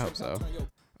 Yeah, I hope so.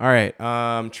 All right,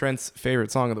 Trent's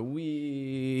favorite song of the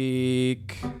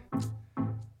week.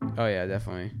 Oh yeah,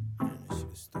 definitely.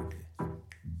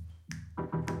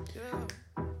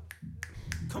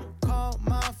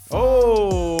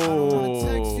 Oh,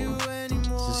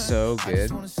 this is so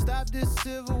good.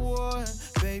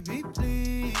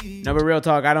 No, but real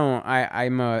talk,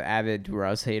 I'm a avid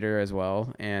Russ hater as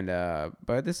well, and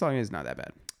but this song is not that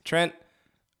bad. Trent,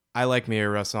 I like me a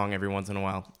Russ song every once in a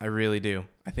while. I really do.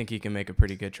 I think he can make a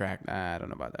pretty good track. I don't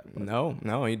know about that.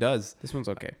 No, he does. This one's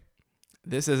okay.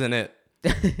 This isn't it.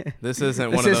 This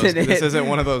isn't one of those. This isn't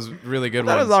one of those really good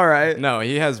ones. That was all right. No,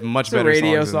 he has much It's better. a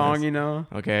radio songs than song, this. you know.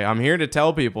 Okay, I'm here to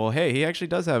tell people, hey, he actually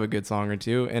does have a good song or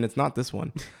two, and it's not this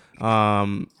one. It's not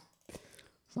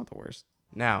the worst.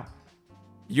 Now,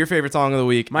 your favorite song of the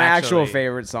week. My actual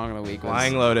favorite song of the week was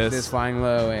Flying Lotus. This Flying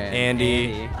Low and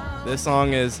Andy. This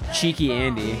song is Cheeky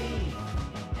Andy.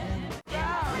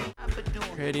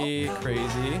 pretty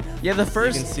crazy. Yeah, the You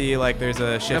first can see like there's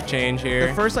a shift change here.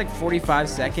 The first like 45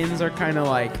 seconds are kind of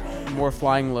like more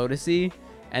Flying Lotus-y,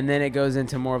 and then it goes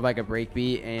into more of like a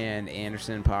breakbeat, and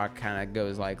Anderson .Paak kind of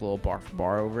goes like a little bar for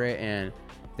bar over it, and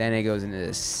then it goes into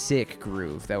this sick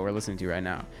groove that we're listening to right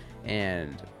now.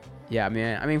 And Yeah,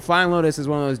 man. I mean, Flying Lotus is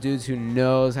one of those dudes who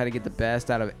knows how to get the best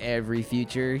out of every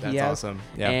feature he That's has. awesome.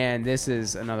 Yeah, And this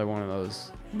is another one of those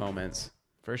moments.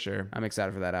 for sure. I'm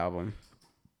excited for that album.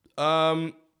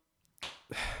 I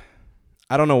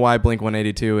don't know why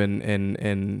Blink-182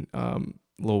 and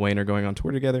Lil Wayne are going on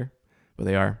tour together, but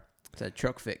they are. It's a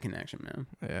truck fit connection, man.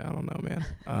 Yeah, I don't know,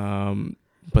 man.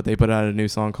 But they put out a new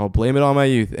song called "Blame It on My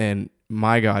Youth," and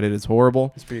my God, it is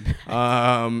horrible. It's pretty bad.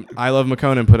 I Love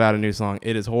McConan put out a new song.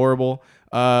 It is horrible.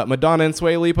 Madonna and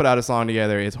Sway Lee put out a song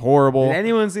together. It's horrible. Did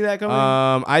anyone see that coming?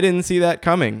 I didn't see that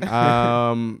coming.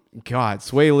 God,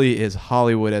 Sway Lee is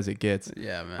Hollywood as it gets.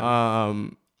 Yeah,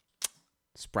 man.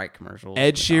 Sprite commercials.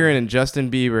 Ed Sheeran and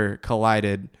Justin Bieber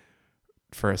collided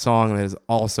for a song that is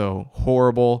also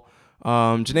horrible.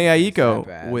 Janae It's that Aiko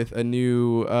bad. with a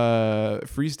new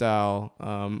freestyle,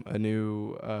 a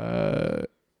new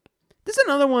This is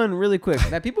another one really quick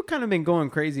that people kind of been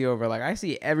going crazy over. Like, I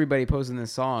see everybody posting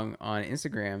this song on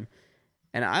Instagram,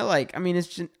 and I mean, it's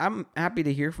just, I'm happy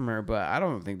to hear from her, but I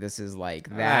don't think this is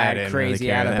like I that didn't really crazy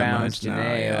care out of that bounds much. No,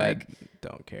 Janae. yeah, Like, I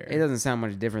don't care. it doesn't sound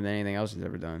much different than anything else she's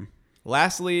ever done.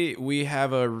 Lastly, we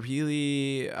have a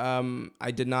really I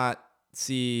did not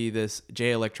see this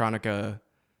Jay Electronica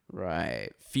Right.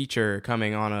 feature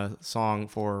coming on a song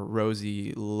for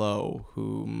Rosie Lowe,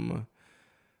 whom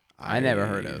I never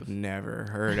heard of. Never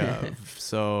heard of.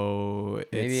 So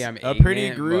Maybe it's I'm a pretty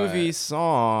ignorant, groovy but-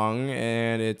 song,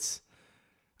 and it's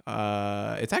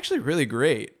actually really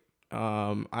great.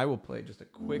 I will play just a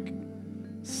quick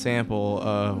sample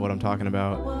of what I'm talking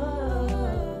about.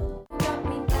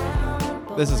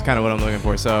 This is kind of what I'm looking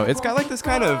for. So it's got like this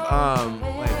kind of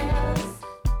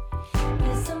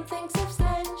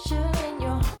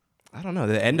I don't know.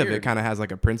 The end of it Weird. kind of has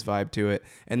like a Prince vibe to it.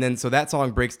 And then so that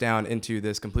song breaks down into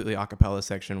this completely a cappella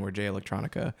section where Jay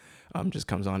Electronica just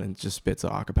comes on and just spits a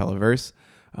a cappella verse.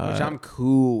 Which I'm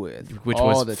cool with. Which all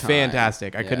was the time.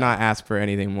 fantastic. I could Yeah. not ask for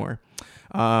anything more.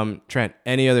 Trent,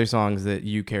 any other songs that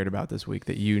you cared about this week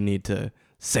that you need to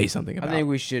say something I about? think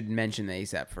we should mention the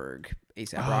ASAP Ferg,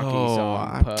 ASAP Rocky Oh, song,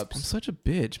 I'm Pups. such a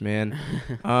bitch, man.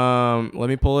 Let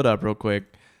me pull it up real quick.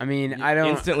 I mean, I don't.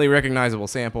 Instantly recognizable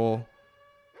sample.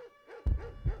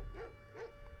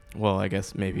 Well, I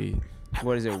guess maybe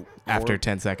What is it? after War-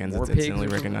 10 seconds, War it's Pigs instantly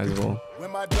or something? recognizable. Where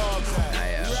my dogs at?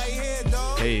 yeah. Right here,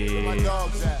 dog. Hey. Where my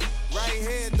dogs at? Right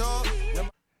here, dog.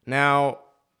 Now,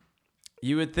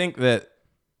 you would think that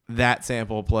that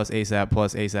sample plus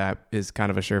ASAP is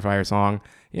kind of a surefire song.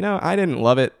 You know, I didn't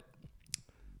love it.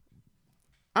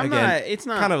 I'm Again, not. It's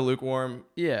not. Kind of lukewarm.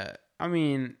 Yeah. I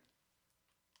mean,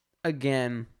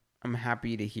 again, I'm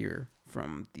happy to hear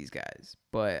from these guys,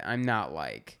 but I'm not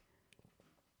like.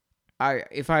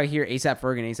 If I hear ASAP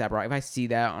Ferg and ASAP Rocky, if I see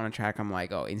that on a track, I'm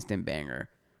like, oh, instant banger.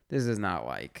 This is not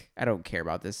like I don't care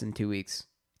about this in 2 weeks.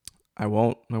 I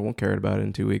won't care about it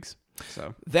in 2 weeks.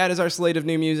 So That is our slate of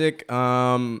new music.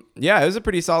 Yeah, it was a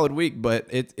pretty solid week, but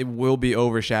it will be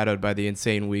overshadowed by the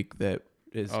insane week that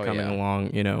is coming yeah.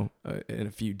 along, you know, in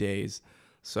a few days.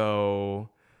 So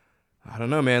I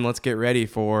don't know, man. Let's get ready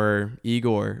for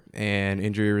Igor and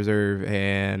Injury Reserve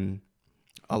and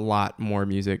a lot more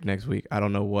music next week. I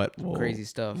don't know what crazy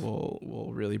stuff.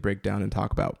 we'll really break down and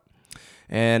talk about.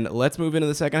 And let's move into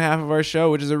the second half of our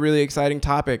show, which is a really exciting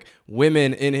topic.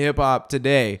 Women in hip hop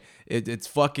today. It's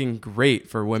fucking great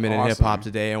for women in hip hop Awesome.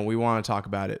 today, and we want to talk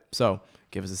about it. So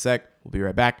give us a sec. We'll be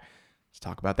right back. Let's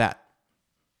talk about that.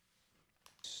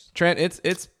 Trent,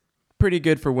 it's pretty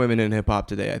good for women in hip hop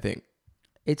today, I think.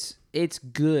 It's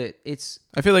good. It's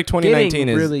I feel like 2019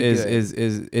 Getting really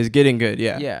is getting good.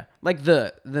 Yeah. yeah. Like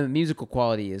the musical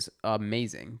quality is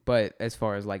amazing, but as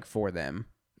far as like for them,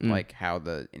 like how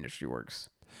the industry works.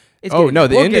 It's Oh getting- no,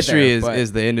 the we'll get industry there, is but-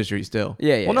 is the industry still.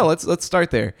 Yeah, yeah, Well, no, yeah. let's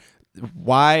start there.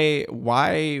 Why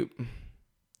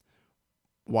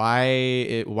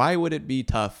would it be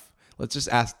tough? Let's just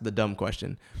ask the dumb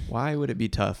question. Why would it be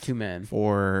tough Two men.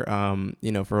 for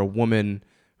for a woman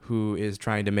who is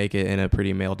trying to make it in a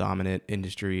pretty male dominant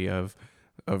industry of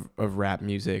rap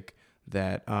music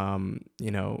that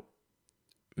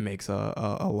makes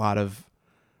a lot of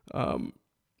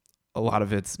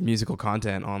its musical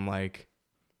content on like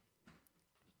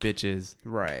bitches,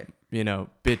 Right.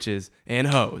 bitches and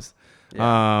hoes.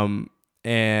 Yeah.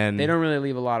 And They don't really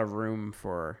leave a lot of room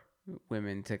for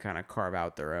women to kind of carve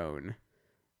out their own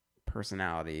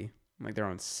personality, like their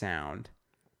own sound.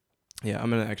 yeah,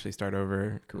 I'm gonna actually start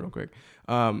over real quick.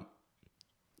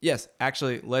 Yes,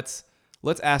 actually, let's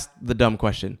ask the dumb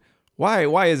question.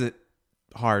 Why is it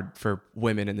hard for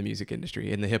women in the music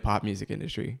industry, in the hip hop music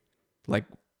industry? Like,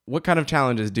 what kind of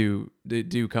challenges do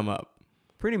come up?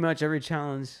 Pretty much every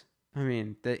challenge. I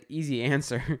mean, the easy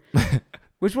answer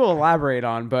which we'll elaborate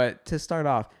on. But to start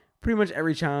off, pretty much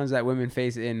every challenge that women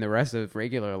face in the rest of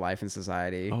regular life in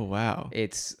society, Oh wow.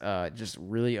 it's just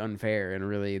really unfair and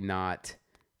really not.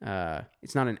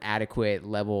 It's not an adequate,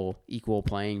 level, equal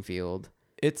playing field.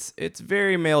 It's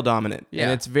very male dominant, Yeah.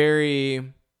 and it's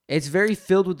very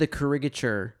filled with the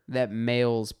caricature that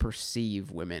males perceive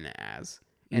women as.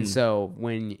 And so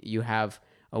when you have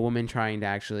a woman trying to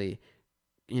actually,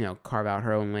 carve out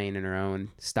her own lane and her own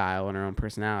style and her own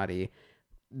personality,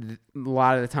 a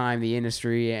lot of the time the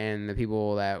industry and the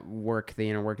people that work the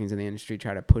inner workings of the industry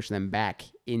try to push them back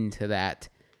into that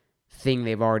thing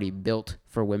they've already built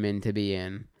for women to be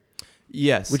in.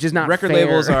 Yes, Which is not record fair.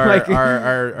 labels are, Like-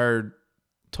 are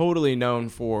totally known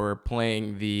for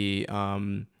playing the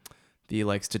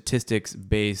like statistics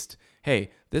based.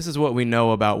 Hey, this is what we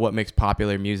know about what makes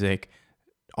popular music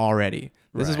already.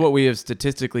 This is Right. what we have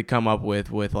statistically come up with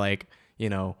like,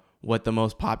 what the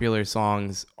most popular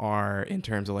songs are in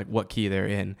terms of like what key they're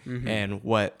in and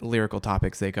what lyrical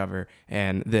topics they cover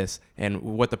and this and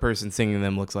what the person singing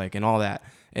them looks like and all that.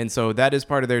 And so that is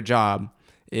part of their job,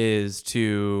 is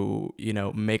to,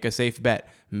 make a safe bet,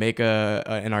 make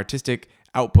an artistic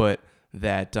output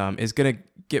that is going to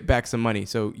get back some money.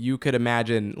 So you could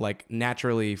imagine, like,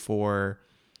 naturally for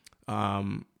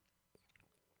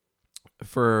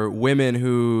women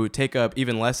who take up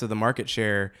even less of the market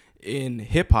share in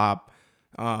hip hop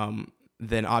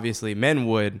than obviously men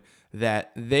would,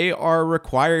 that they are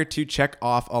required to check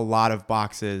off a lot of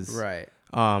boxes, Right.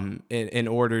 in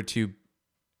order to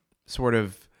sort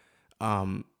of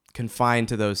confined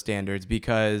to those standards,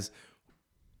 because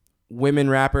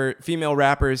female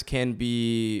rappers can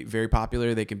be very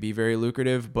popular, they can be very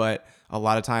lucrative, but a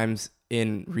lot of times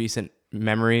in recent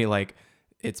memory, like,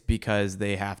 it's because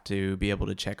they have to be able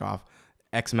to check off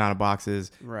X amount of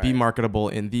boxes, Right. be marketable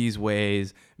in these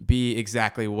ways, be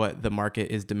exactly what the market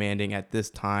is demanding at this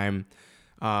time.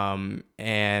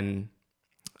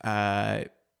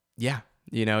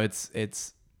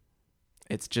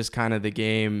 It's just kind of the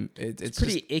game. It's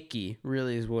pretty icky,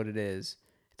 really, is what it is.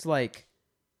 It's like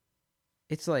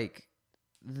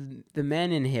the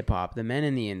men in hip hop, the men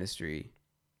in the industry,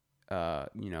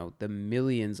 the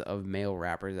millions of male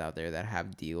rappers out there that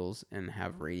have deals and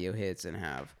have radio hits and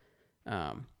have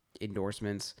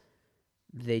endorsements.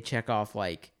 They check off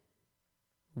like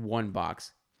one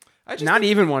box. Not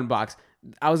even one box.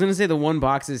 I was gonna say the one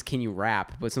box is can you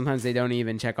rap, but sometimes they don't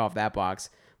even check off that box.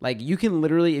 Like, you can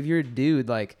literally, if you're a dude,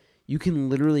 like, you can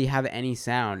literally have any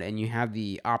sound and you have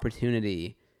the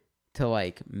opportunity to,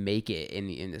 like, make it in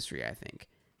the industry, I think.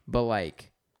 But,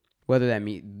 like, whether that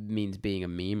means being a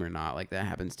meme or not, like, that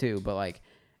happens too. But,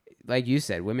 like you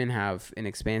said, women have an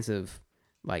expansive,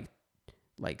 like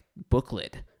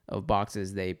booklet of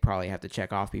boxes they probably have to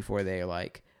check off before they're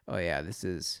like, oh, yeah, this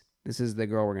is the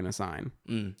girl we're going to sign.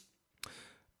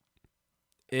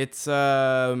 It's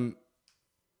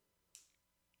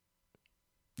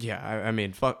yeah, I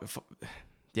mean,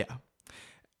 yeah.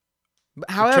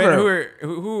 However, Trent,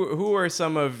 who are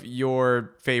some of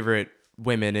your favorite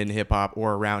women in hip hop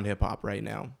or around hip hop right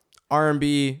now?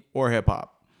 R&B or hip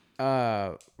hop?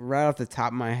 right off the top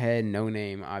of my head, No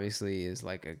Name obviously is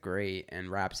like a great, and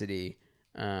Rhapsody.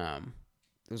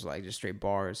 Those are like just straight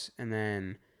bars. And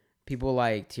then people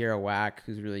like Tierra Whack,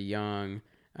 who's really young.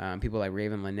 People like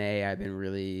Raven Lenae, I've been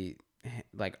really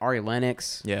like Ari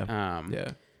Lennox. Yeah.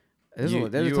 Yeah. There's You a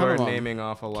ton are of them. naming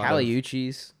off a lot. Callie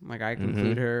Uchis, like I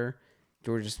conclude her.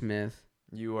 Georgia Smith.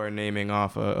 You are naming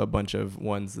off a bunch of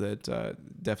ones that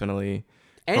definitely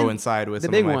And coincide with the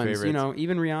some big of my ones, favorites.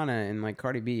 even Rihanna and like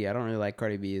Cardi B. I don't really like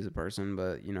Cardi B as a person,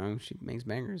 but she makes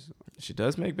bangers. She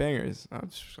does make bangers. I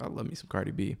love me some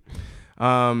Cardi B.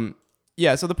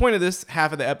 Yeah, so the point of this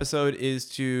half of the episode is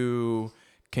to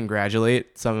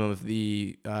congratulate some of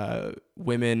the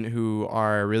women who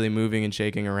are really moving and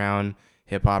shaking around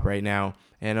hip hop right now,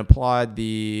 and applaud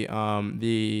the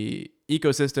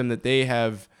ecosystem that they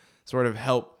have sort of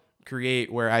helped create,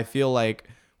 where I feel like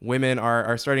women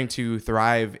are starting to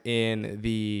thrive in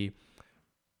the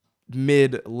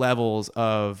mid levels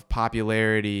of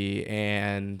popularity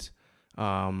and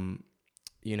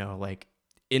like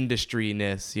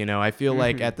industry-ness. I feel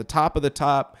like at the top of the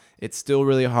top, it's still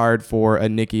really hard for a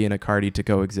Nicki and a Cardi to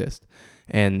coexist,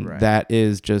 and Right. that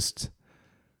is just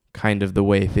kind of the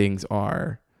way things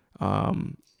are.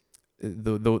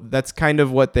 That's kind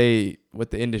of what the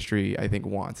industry, I think,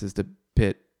 wants, is to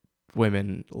pit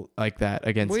women like that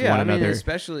against one another.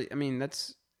 Especially,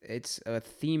 it's a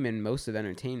theme in most of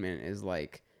entertainment is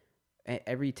like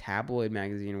every tabloid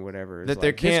magazine or whatever is That like,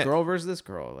 there this can't- girl versus this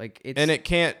girl. Like it's And it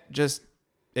can't just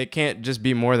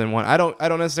be more than one. I don't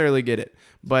necessarily get it,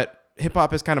 but hip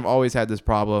hop has kind of always had this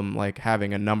problem, like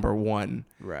having a number one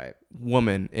Right.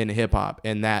 woman in hip hop,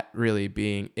 and that really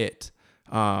being it.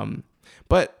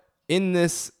 But in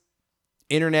this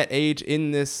internet age,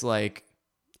 in this like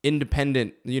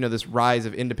independent, this rise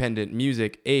of independent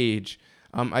music age,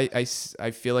 I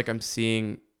feel like I'm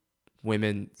seeing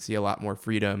women see a lot more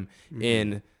freedom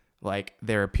in like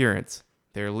their appearance,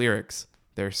 their lyrics,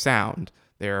 their sound,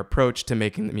 their approach to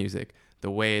making the music,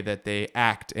 the way that they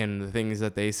act and the things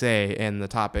that they say and the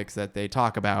topics that they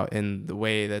talk about and the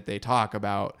way that they talk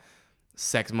about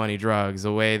sex, money, drugs,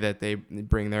 the way that they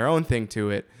bring their own thing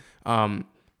to it.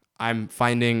 I'm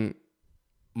finding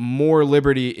more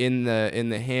liberty in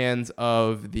the hands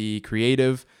of the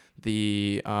creative,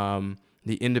 the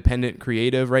independent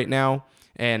creative right now,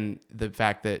 and the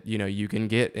fact that you can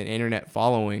get an internet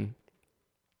following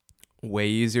way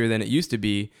easier than it used to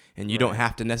be, and you don't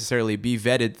have to necessarily be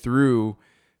vetted through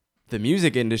the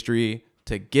music industry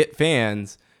to get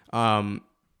fans.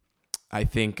 I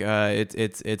think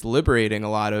it's liberating a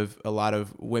lot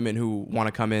of women who want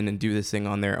to come in and do this thing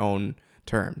on their own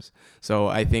terms. So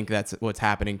I think that's what's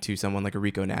happening to someone like a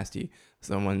Rico Nasty,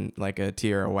 someone like a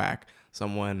Tierra Whack,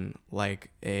 someone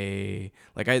like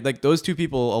those two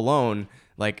people alone.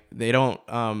 Like they don't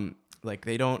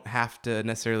have to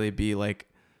necessarily be like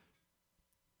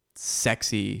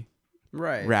sexy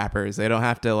rappers. They don't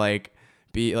have to like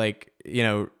be like,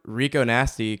 Rico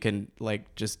Nasty can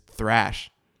like just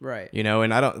thrash. Right.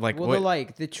 And I don't like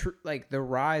the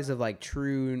rise of like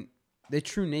the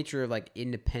true nature of like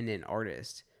independent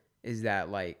artists is that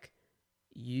like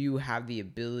you have the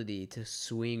ability to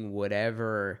swing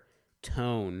whatever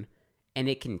tone and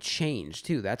it can change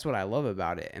too. That's what I love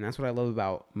about it. And that's what I love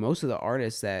about most of the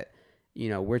artists that,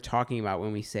 we're talking about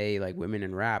when we say like women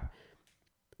in rap.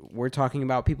 We're talking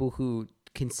about people who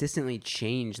consistently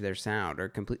change their sound or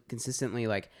consistently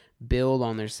like build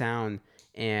on their sound.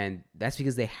 And that's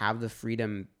because they have the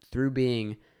freedom through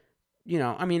being,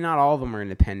 not all of them are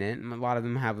independent. A lot of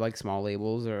them have like small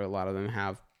labels, or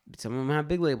some of them have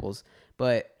big labels.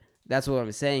 But that's what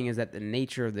I'm saying is that the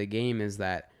nature of the game is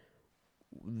that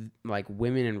like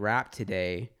women in rap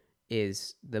today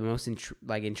is the most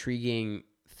intriguing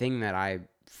thing that I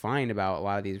find about a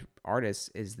lot of these artists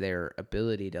is their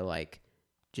ability to like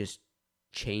just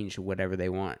change whatever they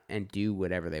want and do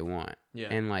whatever they want. Yeah.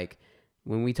 And like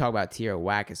when we talk about Tierra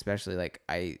Whack, especially, like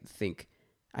I think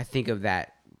of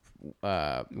that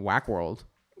Whack World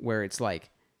where it's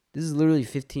like this is literally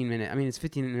 15-minute. I mean, it's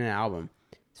 15-minute album.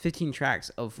 It's 15 tracks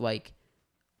of like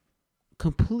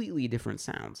completely different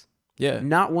sounds. Yeah,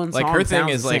 not one song. Like her thing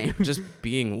is like just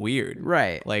being weird,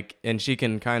 right? Like, and she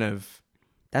can kind of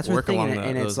that's work her thing, along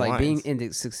and those it's like lines.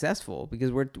 being successful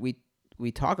because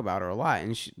we talk about her a lot,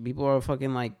 and people are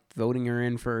fucking like voting her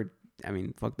in for. I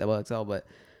mean, fuck Double XL, but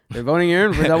they're voting her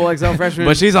in for Double XL freshman.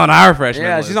 But she's on our freshman.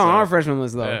 Yeah, list, she's on so. our freshman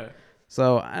list though. Yeah.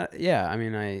 So I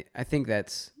mean, I think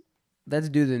that's due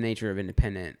to the nature of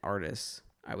independent artists.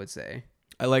 I would say.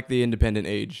 I like the independent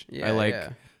age. Yeah, I like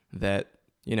that.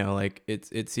 Like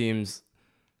it seems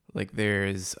like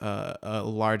there's a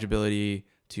large ability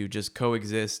to just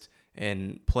coexist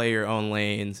and play your own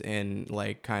lanes and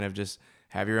like kind of just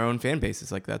have your own fan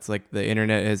bases. Like that's like the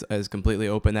internet has completely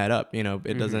opened that up.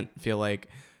 It doesn't feel like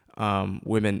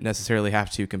women necessarily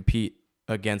have to compete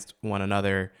against one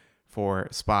another for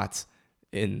spots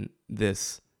in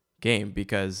this game,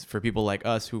 because for people like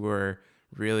us who are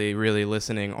really, really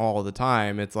listening all the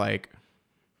time, it's like,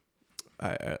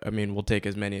 I mean, we'll take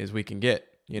as many as we can get.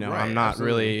 Right, I'm not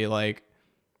really like,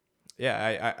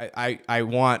 I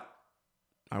want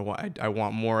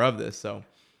more of this.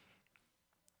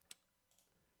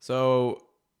 So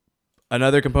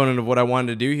another component of what I wanted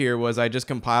to do here was I just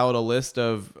compiled a list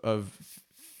of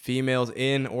females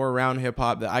in or around hip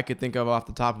hop that I could think of off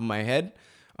the top of my head.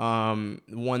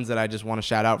 Ones that I just want to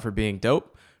shout out for being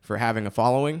dope, for having a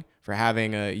following, for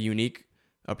having a unique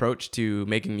approach to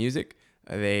making music.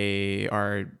 They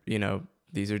are,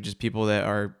 these are just people that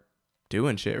are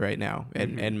doing shit right now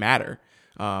and matter.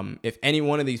 If any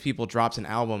one of these people drops an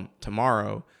album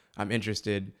tomorrow, I'm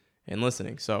interested in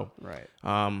listening. So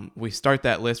we start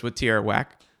that list with Tierra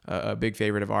Whack, a big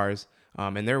favorite of ours.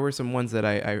 And there were some ones that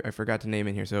I forgot to name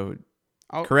in here. So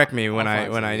correct me when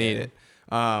I need it.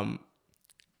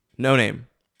 No Name,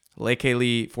 Leke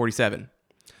Lee 47,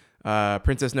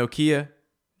 Princess Nokia,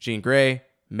 Jean Grey,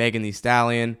 Megan Thee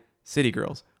Stallion, City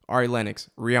Girls, Ari Lennox,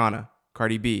 Rihanna,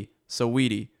 Cardi B,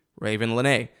 Saweetie, Raven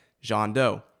Lenae, Jean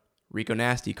Doe, Rico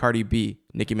Nasty, Cardi B,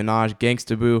 Nicki Minaj,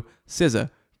 Gangsta Boo, SZA,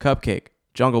 Cupcake,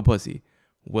 Jungle Pussy,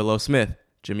 Willow Smith,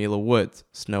 Jamila Woods,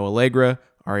 Snow Allegra,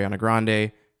 Ariana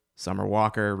Grande, Summer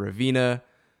Walker, Ravina,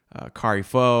 Kari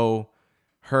Fo,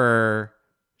 Her,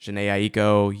 Jhené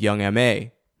Aiko, Young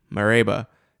M.A., Mereba,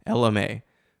 LMA,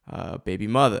 Baby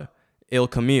Mother, Il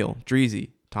Camille,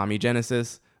 Dreezy, Tommy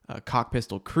Genesis, Cock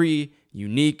Pistol Cree,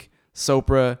 Unique,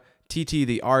 Sopra, TT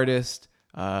the Artist,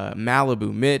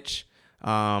 Malibu Mitch,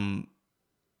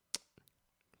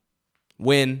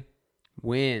 Win,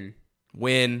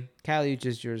 Kali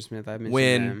Uchis, Georgia Smith. I mentioned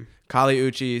Win, them. Kali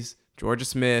Uchis, Georgia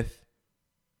Smith,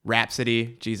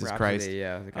 Rhapsody, Jesus Rhapsody, Christ,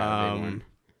 yeah, the kind of big one.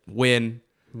 Win,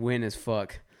 Win as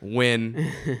fuck.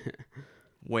 Win,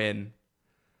 Win.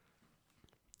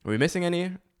 Are we missing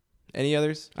any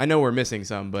others? I know we're missing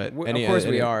some, but Of course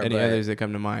we are, Any but- others that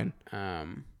come to mind?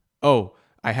 Um, Oh,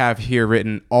 I have here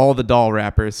written all the doll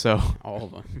rappers. So all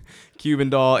of them. Cuban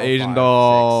doll, Asian 5,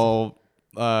 doll,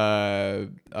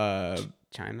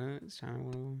 China is China one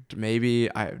of them. maybe,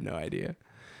 I have no idea.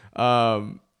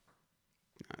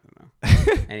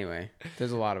 Anyway,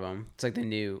 there's a lot of them. It's like the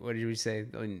new. What did we say?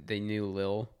 The new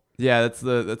Lil. Yeah, that's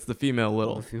the female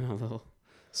Little. The female Lil.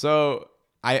 So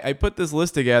I put this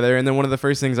list together, and then one of the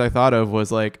first things I thought of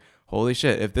was like, holy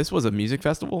shit, if this was a music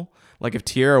festival, like if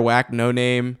Tierra Whack, No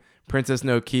Name, Princess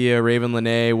Nokia, Raven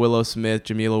Lene, Willow Smith,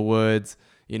 Jamila Woods,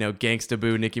 Gangsta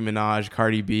Boo, Nicki Minaj,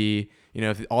 Cardi B,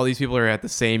 if all these people are at the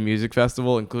same music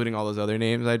festival, including all those other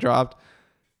names I dropped,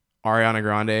 Ariana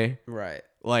Grande, Right.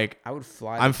 like I would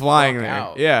fly. I'm the flying fuck there.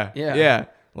 out. Yeah.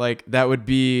 Like that would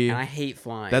be. And I hate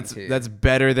flying. That's too. that's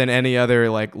better than any other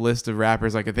like list of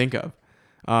rappers I could think of.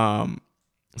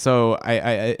 So I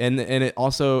and it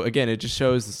also, again, it just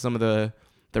shows some of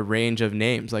the range of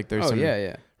names. Like there's some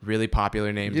really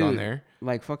popular names on Dude, there.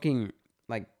 Like fucking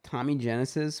like Tommy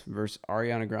Genesis versus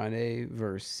Ariana Grande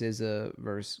versus SZA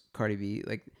versus Cardi B.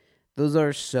 Like those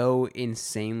are so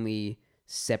insanely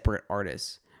separate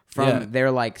artists from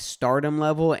their like stardom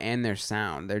level and their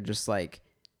sound. They're just like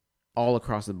all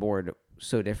across the board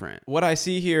so different. What I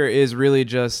see here is really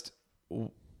just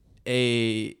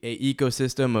a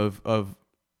ecosystem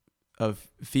of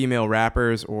female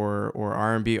rappers or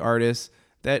R&B artists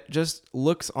that just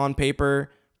looks on paper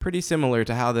pretty similar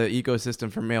to how the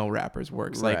ecosystem for male rappers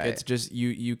works. Like Right. it's just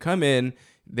you come in,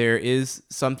 there is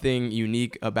something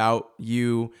unique about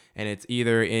you, and it's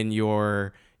either in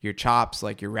your chops,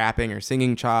 like your rapping or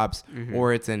singing chops,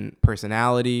 or it's in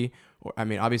personality. Or, I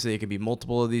mean, obviously it can be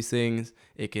multiple of these things.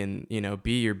 It can,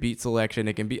 be your beat selection.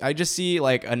 It can be, I just see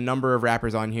like a number of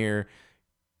rappers on here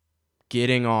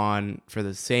getting on for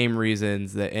the same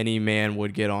reasons that any man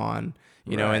would get on,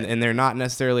 Right. and they're not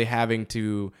necessarily having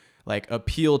to like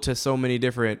appeal to so many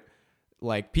different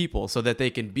like people so that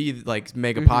they can be like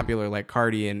mega popular like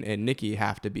Cardi and Nicki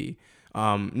have to be.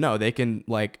 No, they can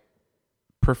like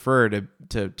prefer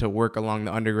to work along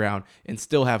the underground and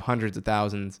still have hundreds of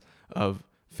thousands of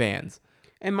fans.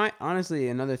 And honestly,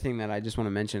 another thing that I just want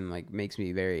to mention, like, makes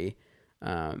me very,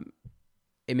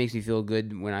 it makes me feel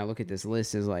good when I look at this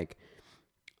list is like,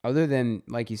 other than,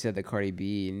 like you said, the Cardi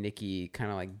B and Nicki kind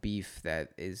of like beef that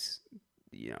is,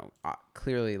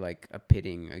 clearly like a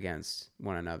pitting against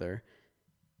one another.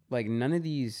 Like none of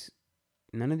these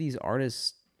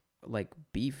artists like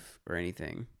beef or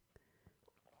anything.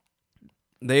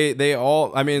 They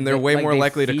all, I mean, they're way more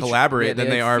likely to collaborate than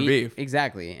they are beef.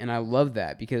 Exactly. And I love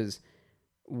that because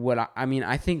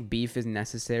I think beef is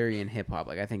necessary in hip hop.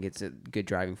 Like I think it's a good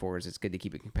driving force. It's good to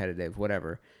keep it competitive,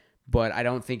 whatever. But I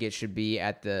don't think it should be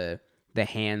at the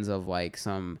hands of like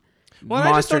some I just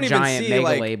monster don't even giant see, mega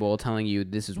like- label telling you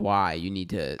this is why you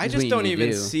need to. I this is just what you don't need to even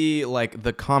do. see like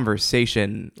the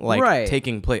conversation like Right.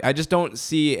 taking place. I just don't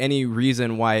see any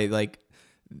reason why like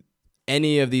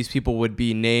any of these people would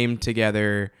be named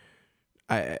together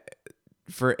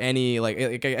for any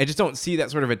like I just don't see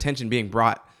that sort of attention being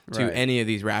brought to Right. any of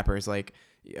these rappers. Like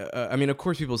I mean, of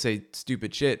course people say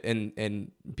stupid shit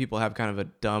and people have kind of a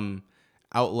dumb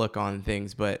outlook on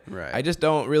things, but Right. I just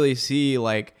don't really see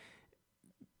like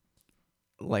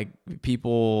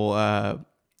people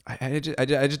I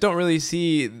just don't really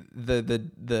see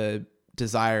the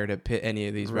desire to pit any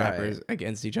of these Right. rappers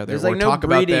against each other There's, or like, no talk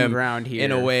about breeding them ground here.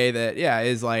 in a way that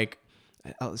is like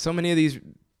so many of these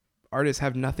artists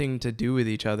have nothing to do with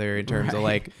each other in terms of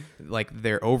Right. like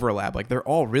their overlap. Like they're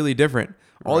all really different.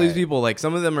 All these Right. people, like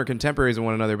some of them are contemporaries of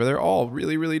one another, but they're all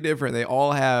really, really different. They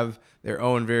all have their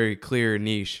own very clear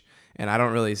niche, and I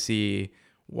don't really see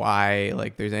why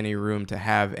like there's any room to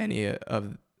have any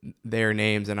of their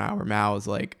names in our mouths,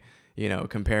 like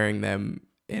comparing them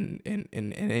in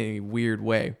any weird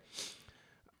way.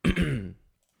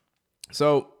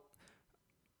 So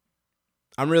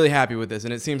I'm really happy with this,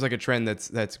 and it seems like a trend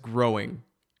that's growing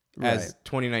as Right.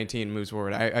 2019 moves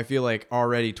forward. I feel like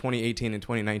already 2018 and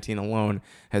 2019 alone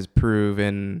has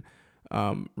proven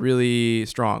really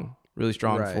strong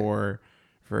Right. for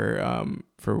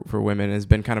for women. Has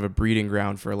been kind of a breeding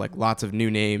ground for like lots of new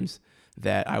names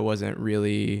that I wasn't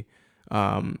really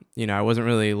I wasn't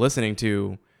really listening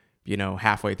to,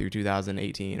 halfway through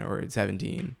 2018 or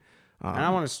 17. And I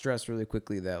want to stress really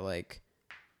quickly that like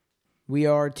we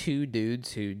are two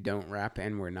dudes who don't rap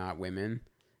and we're not women.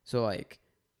 So like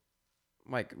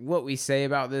what we say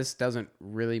about this doesn't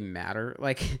really matter.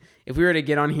 Like if we were to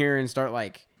get on here and start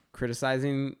like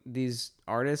criticizing these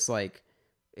artists, like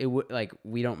it would like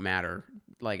we don't matter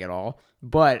like at all.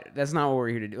 But that's not what we're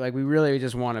here to do. Like we really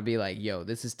just want to be like, yo,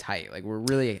 this is tight. Like we're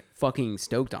really fucking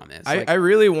stoked on this. I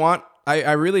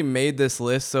really made this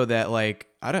list so that like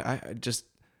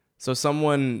so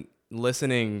someone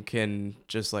listening can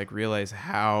just like realize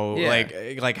how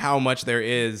like how much there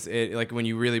is like when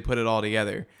you really put it all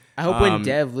together. I hope when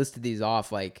Dev listed these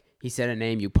off, like he said a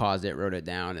name, you paused it, wrote it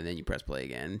down, and then you press play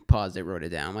again. Paused it, wrote it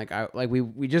down.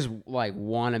 We just like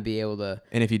want to be able to.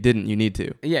 And if you didn't, you need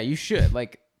to. Yeah, you should.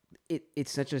 Like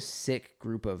it's such a sick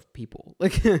group of people.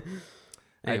 Like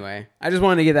anyway, I just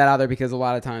wanted to get that out there because a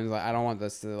lot of times like I don't want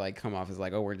this to like come off as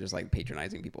like, oh, we're just like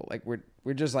patronizing people. Like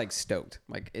we're just like stoked.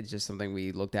 Like it's just something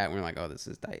we looked at and we're like, oh, this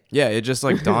is tight. Yeah, it just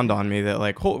like dawned on me that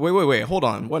like wait, hold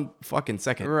on one fucking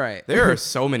second. Right. There are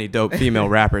so many dope female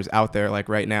rappers out there like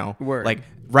right now. Word. Like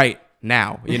right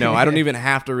now. I don't even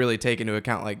have to really take into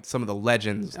account like some of the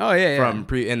legends from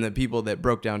and the people that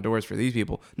broke down doors for these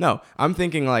people. No, I'm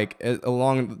thinking like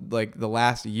along like the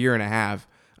last year and a half,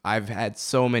 I've had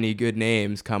so many good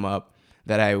names come up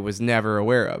that I was never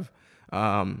aware of.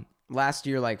 Last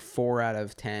year, like 4 out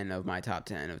of 10 of my top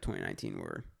 10 of 2019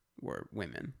 were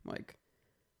women. Like,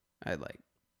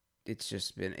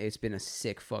 it's been a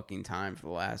sick fucking time for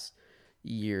the last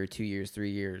year, 2 years, 3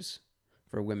 years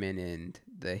for women in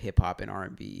the hip hop and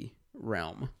R&B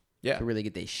realm. Yeah, to really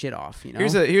get their shit off.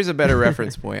 Here's a better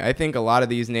reference point. I think a lot of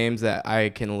these names that I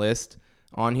can list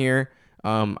on here,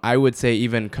 I would say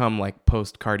even come like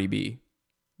post Cardi B.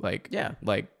 Like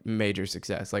major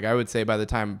success. Like I would say by the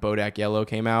time Bodak Yellow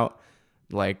came out,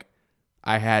 like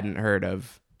I hadn't heard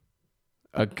of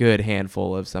a good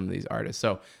handful of some of these artists.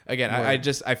 So again,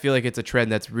 I feel like it's a trend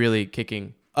that's really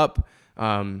kicking up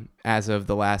as of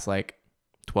the last like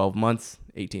 12 months,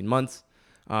 18 months.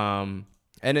 And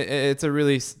it's a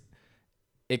really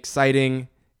exciting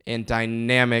and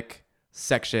dynamic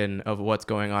section of what's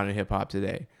going on in hip hop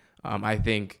today. I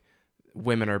think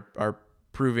women are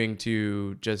proving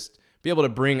to just be able to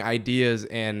bring ideas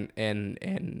and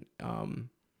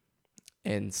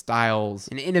styles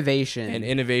and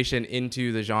innovation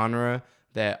into the genre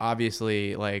that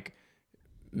obviously like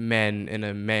men in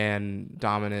a man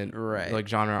dominant like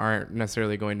genre aren't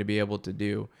necessarily going to be able to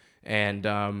do. And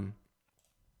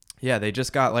they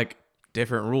just got like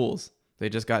different rules. They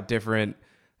just got different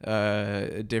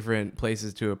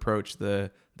places to approach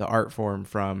the art form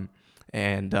from.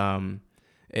 And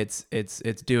it's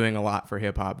doing a lot for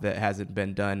hip hop that hasn't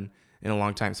been done in a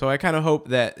long time. So I kind of hope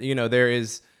that there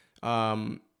is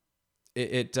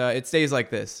it stays like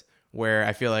this, where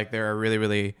I feel like there are really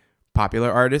really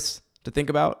popular artists to think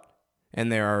about,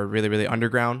 and there are really really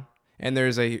underground, and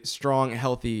there's a strong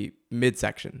healthy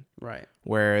midsection, right?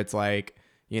 Where it's like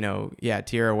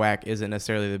Tierra Whack isn't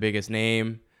necessarily the biggest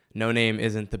name, No Name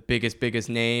isn't the biggest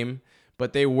name,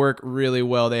 but they work really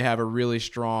well. They have a really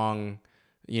strong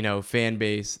fan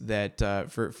base that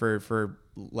for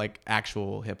like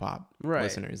actual hip hop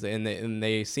listeners, and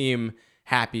they seem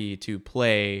happy to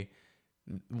play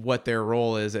what their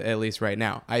role is, at least right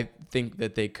now. I think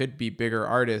that they could be bigger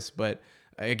artists, but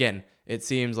again, it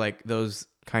seems like those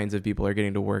kinds of people are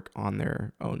getting to work on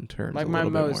their own terms. Like my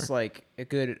most like a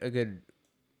good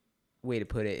way to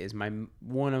put it is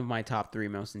one of my top 3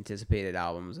 most anticipated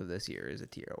albums of this year is a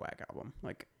Tierra Whack album.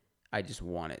 Like I just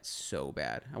want it so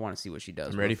bad. I want to see what she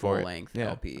does. I'm ready for full length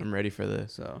LP. I'm ready for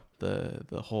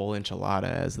the whole enchilada,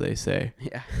 as they say.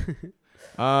 Yeah.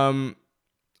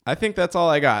 I think that's all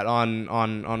I got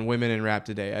on women in rap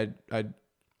today. I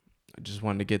just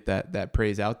wanted to get that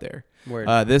praise out there.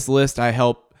 Word. This list I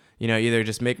help either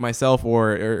just make myself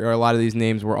or a lot of these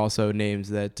names were also names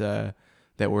that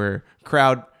were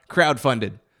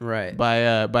crowdfunded. Right. By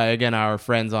again our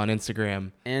friends on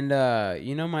Instagram. And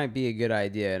might be a good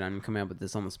idea, and I'm coming up with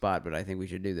this on the spot, but I think we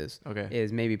should do this. Okay.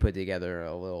 Is maybe put together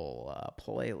a little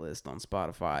playlist on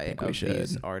Spotify of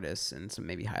these artists and some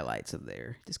maybe highlights of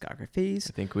their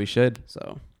discographies. I think we should.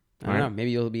 So I don't know.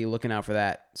 Maybe you'll be looking out for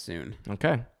that soon.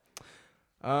 Okay.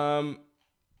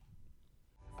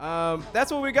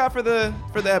 That's what we got for the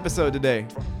episode today.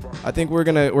 I think we're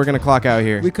gonna clock out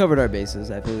here. We covered our bases,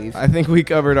 I believe. I think we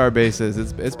covered our bases.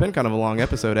 It's been kind of a long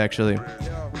episode actually,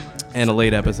 and a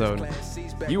late episode.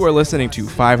 You are listening to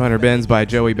 500 Bends by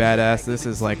Joey Badass. This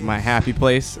is like my happy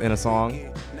place in a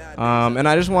song. And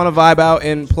I just want to vibe out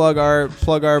and plug our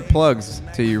plugs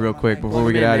to you real quick before Plug we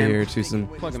 'em get in, out of man. here to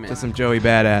Plug 'em in. some Joey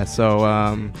Badass.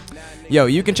 So, yo,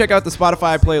 you can check out the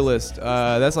Spotify playlist.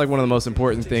 That's like one of the most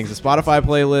important things. The Spotify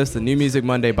playlist, the New Music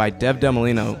Monday by Dev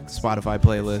Demolino Spotify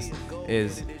playlist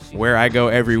is where I go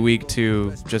every week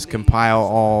to just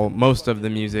compile most of the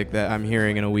music that I'm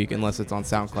hearing in a week, unless it's on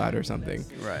SoundCloud or something.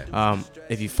 Right.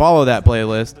 If you follow that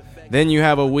playlist, then you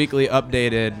have a weekly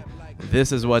updated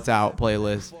 "This Is What's Out"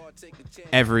 playlist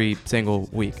every single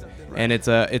week, and it's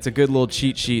a good little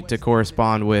cheat sheet to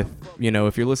correspond with,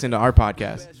 if you're listening to our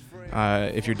podcast.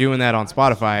 If you're doing that on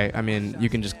Spotify, I mean, you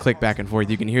can just click back and forth.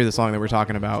 You can hear the song that we're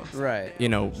talking about, Right.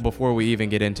 Before we even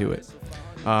get into it.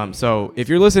 So if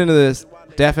you're listening to this,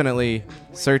 definitely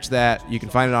search that. You can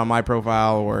find it on my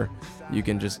profile, or you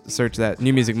can just search that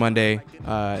New Music Monday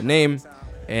name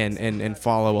and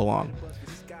follow along.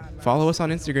 Follow us on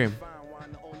Instagram.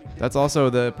 That's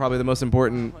also probably the most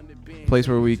important place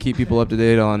where we keep people up to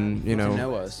date on, To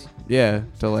know us. yeah,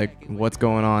 to like what's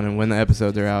going on and when the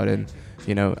episodes are out. And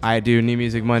I do New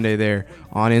Music Monday there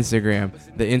on Instagram,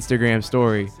 the Instagram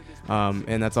story,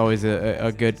 and that's always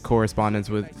a good correspondence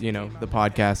with the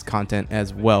podcast content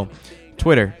as well.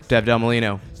 Twitter, Dev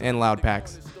Demolino, and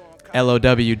Loudpax,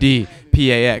 LOWDPAX,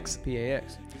 PAX.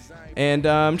 and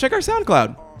check our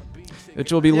SoundCloud,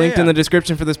 which will be linked in the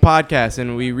description for this podcast.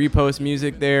 And we repost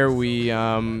music there. We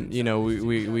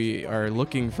we are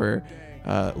looking for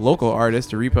local artists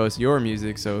to repost your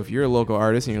music. So if you're a local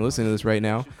artist and you're listening to this right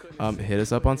now, hit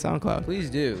us up on SoundCloud.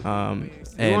 Please do. And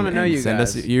wanna know you send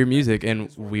guys. us your music, and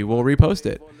we will repost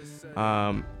it.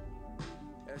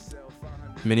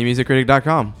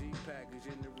 MiniMusicCritic.com.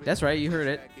 That's right. You heard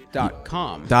it.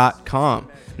 .com. .com,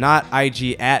 not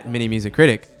IG at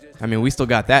MiniMusicCritic. I mean, we still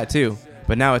got that too,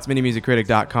 but now it's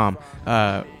MiniMusicCritic.com.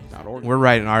 .org. We're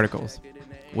writing articles.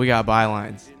 We got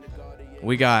bylines.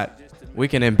 We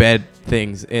can embed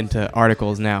things into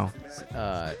articles now.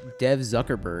 Dev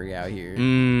Zuckerberg out here.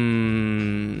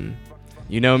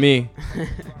 You know me,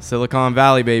 Silicon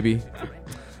Valley, baby.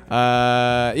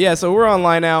 So we're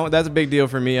online now. That's a big deal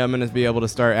for me. I'm gonna be able to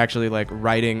start actually like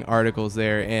writing articles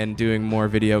there and doing more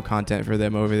video content for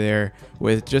them over there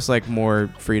with just like more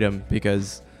freedom,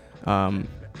 because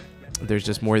there's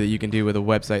just more that you can do with a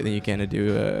website than you can to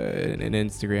do an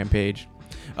Instagram page.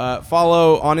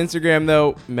 Follow on Instagram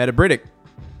though, Metacritic.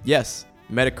 Yes,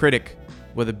 Metacritic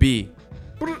with a B.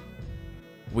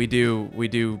 We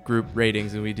do group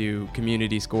ratings and we do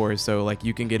community scores, so like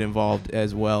you can get involved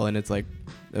as well, and it's like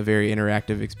a very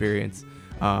interactive experience.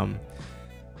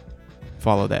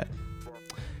 Follow that.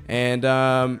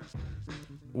 And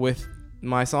with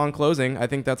my song closing, I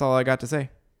think that's all I got to say.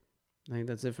 I think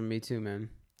that's it from me too, man.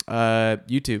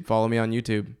 YouTube, follow me on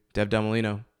YouTube, Dev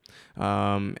Demolino.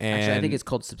 And Actually, I think it's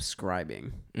called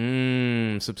subscribing.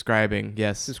 Subscribing,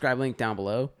 yes. Subscribe link down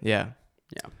below. Yeah.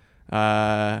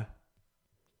 Yeah.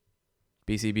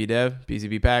 BCB Dev,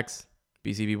 BCB Pax,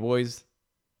 BCB Boys.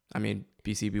 I mean,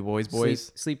 BCB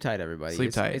Boys. Sleep tight, everybody.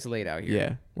 Sleep tight. It's late out here.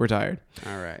 Yeah, we're tired.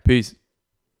 All right. Peace.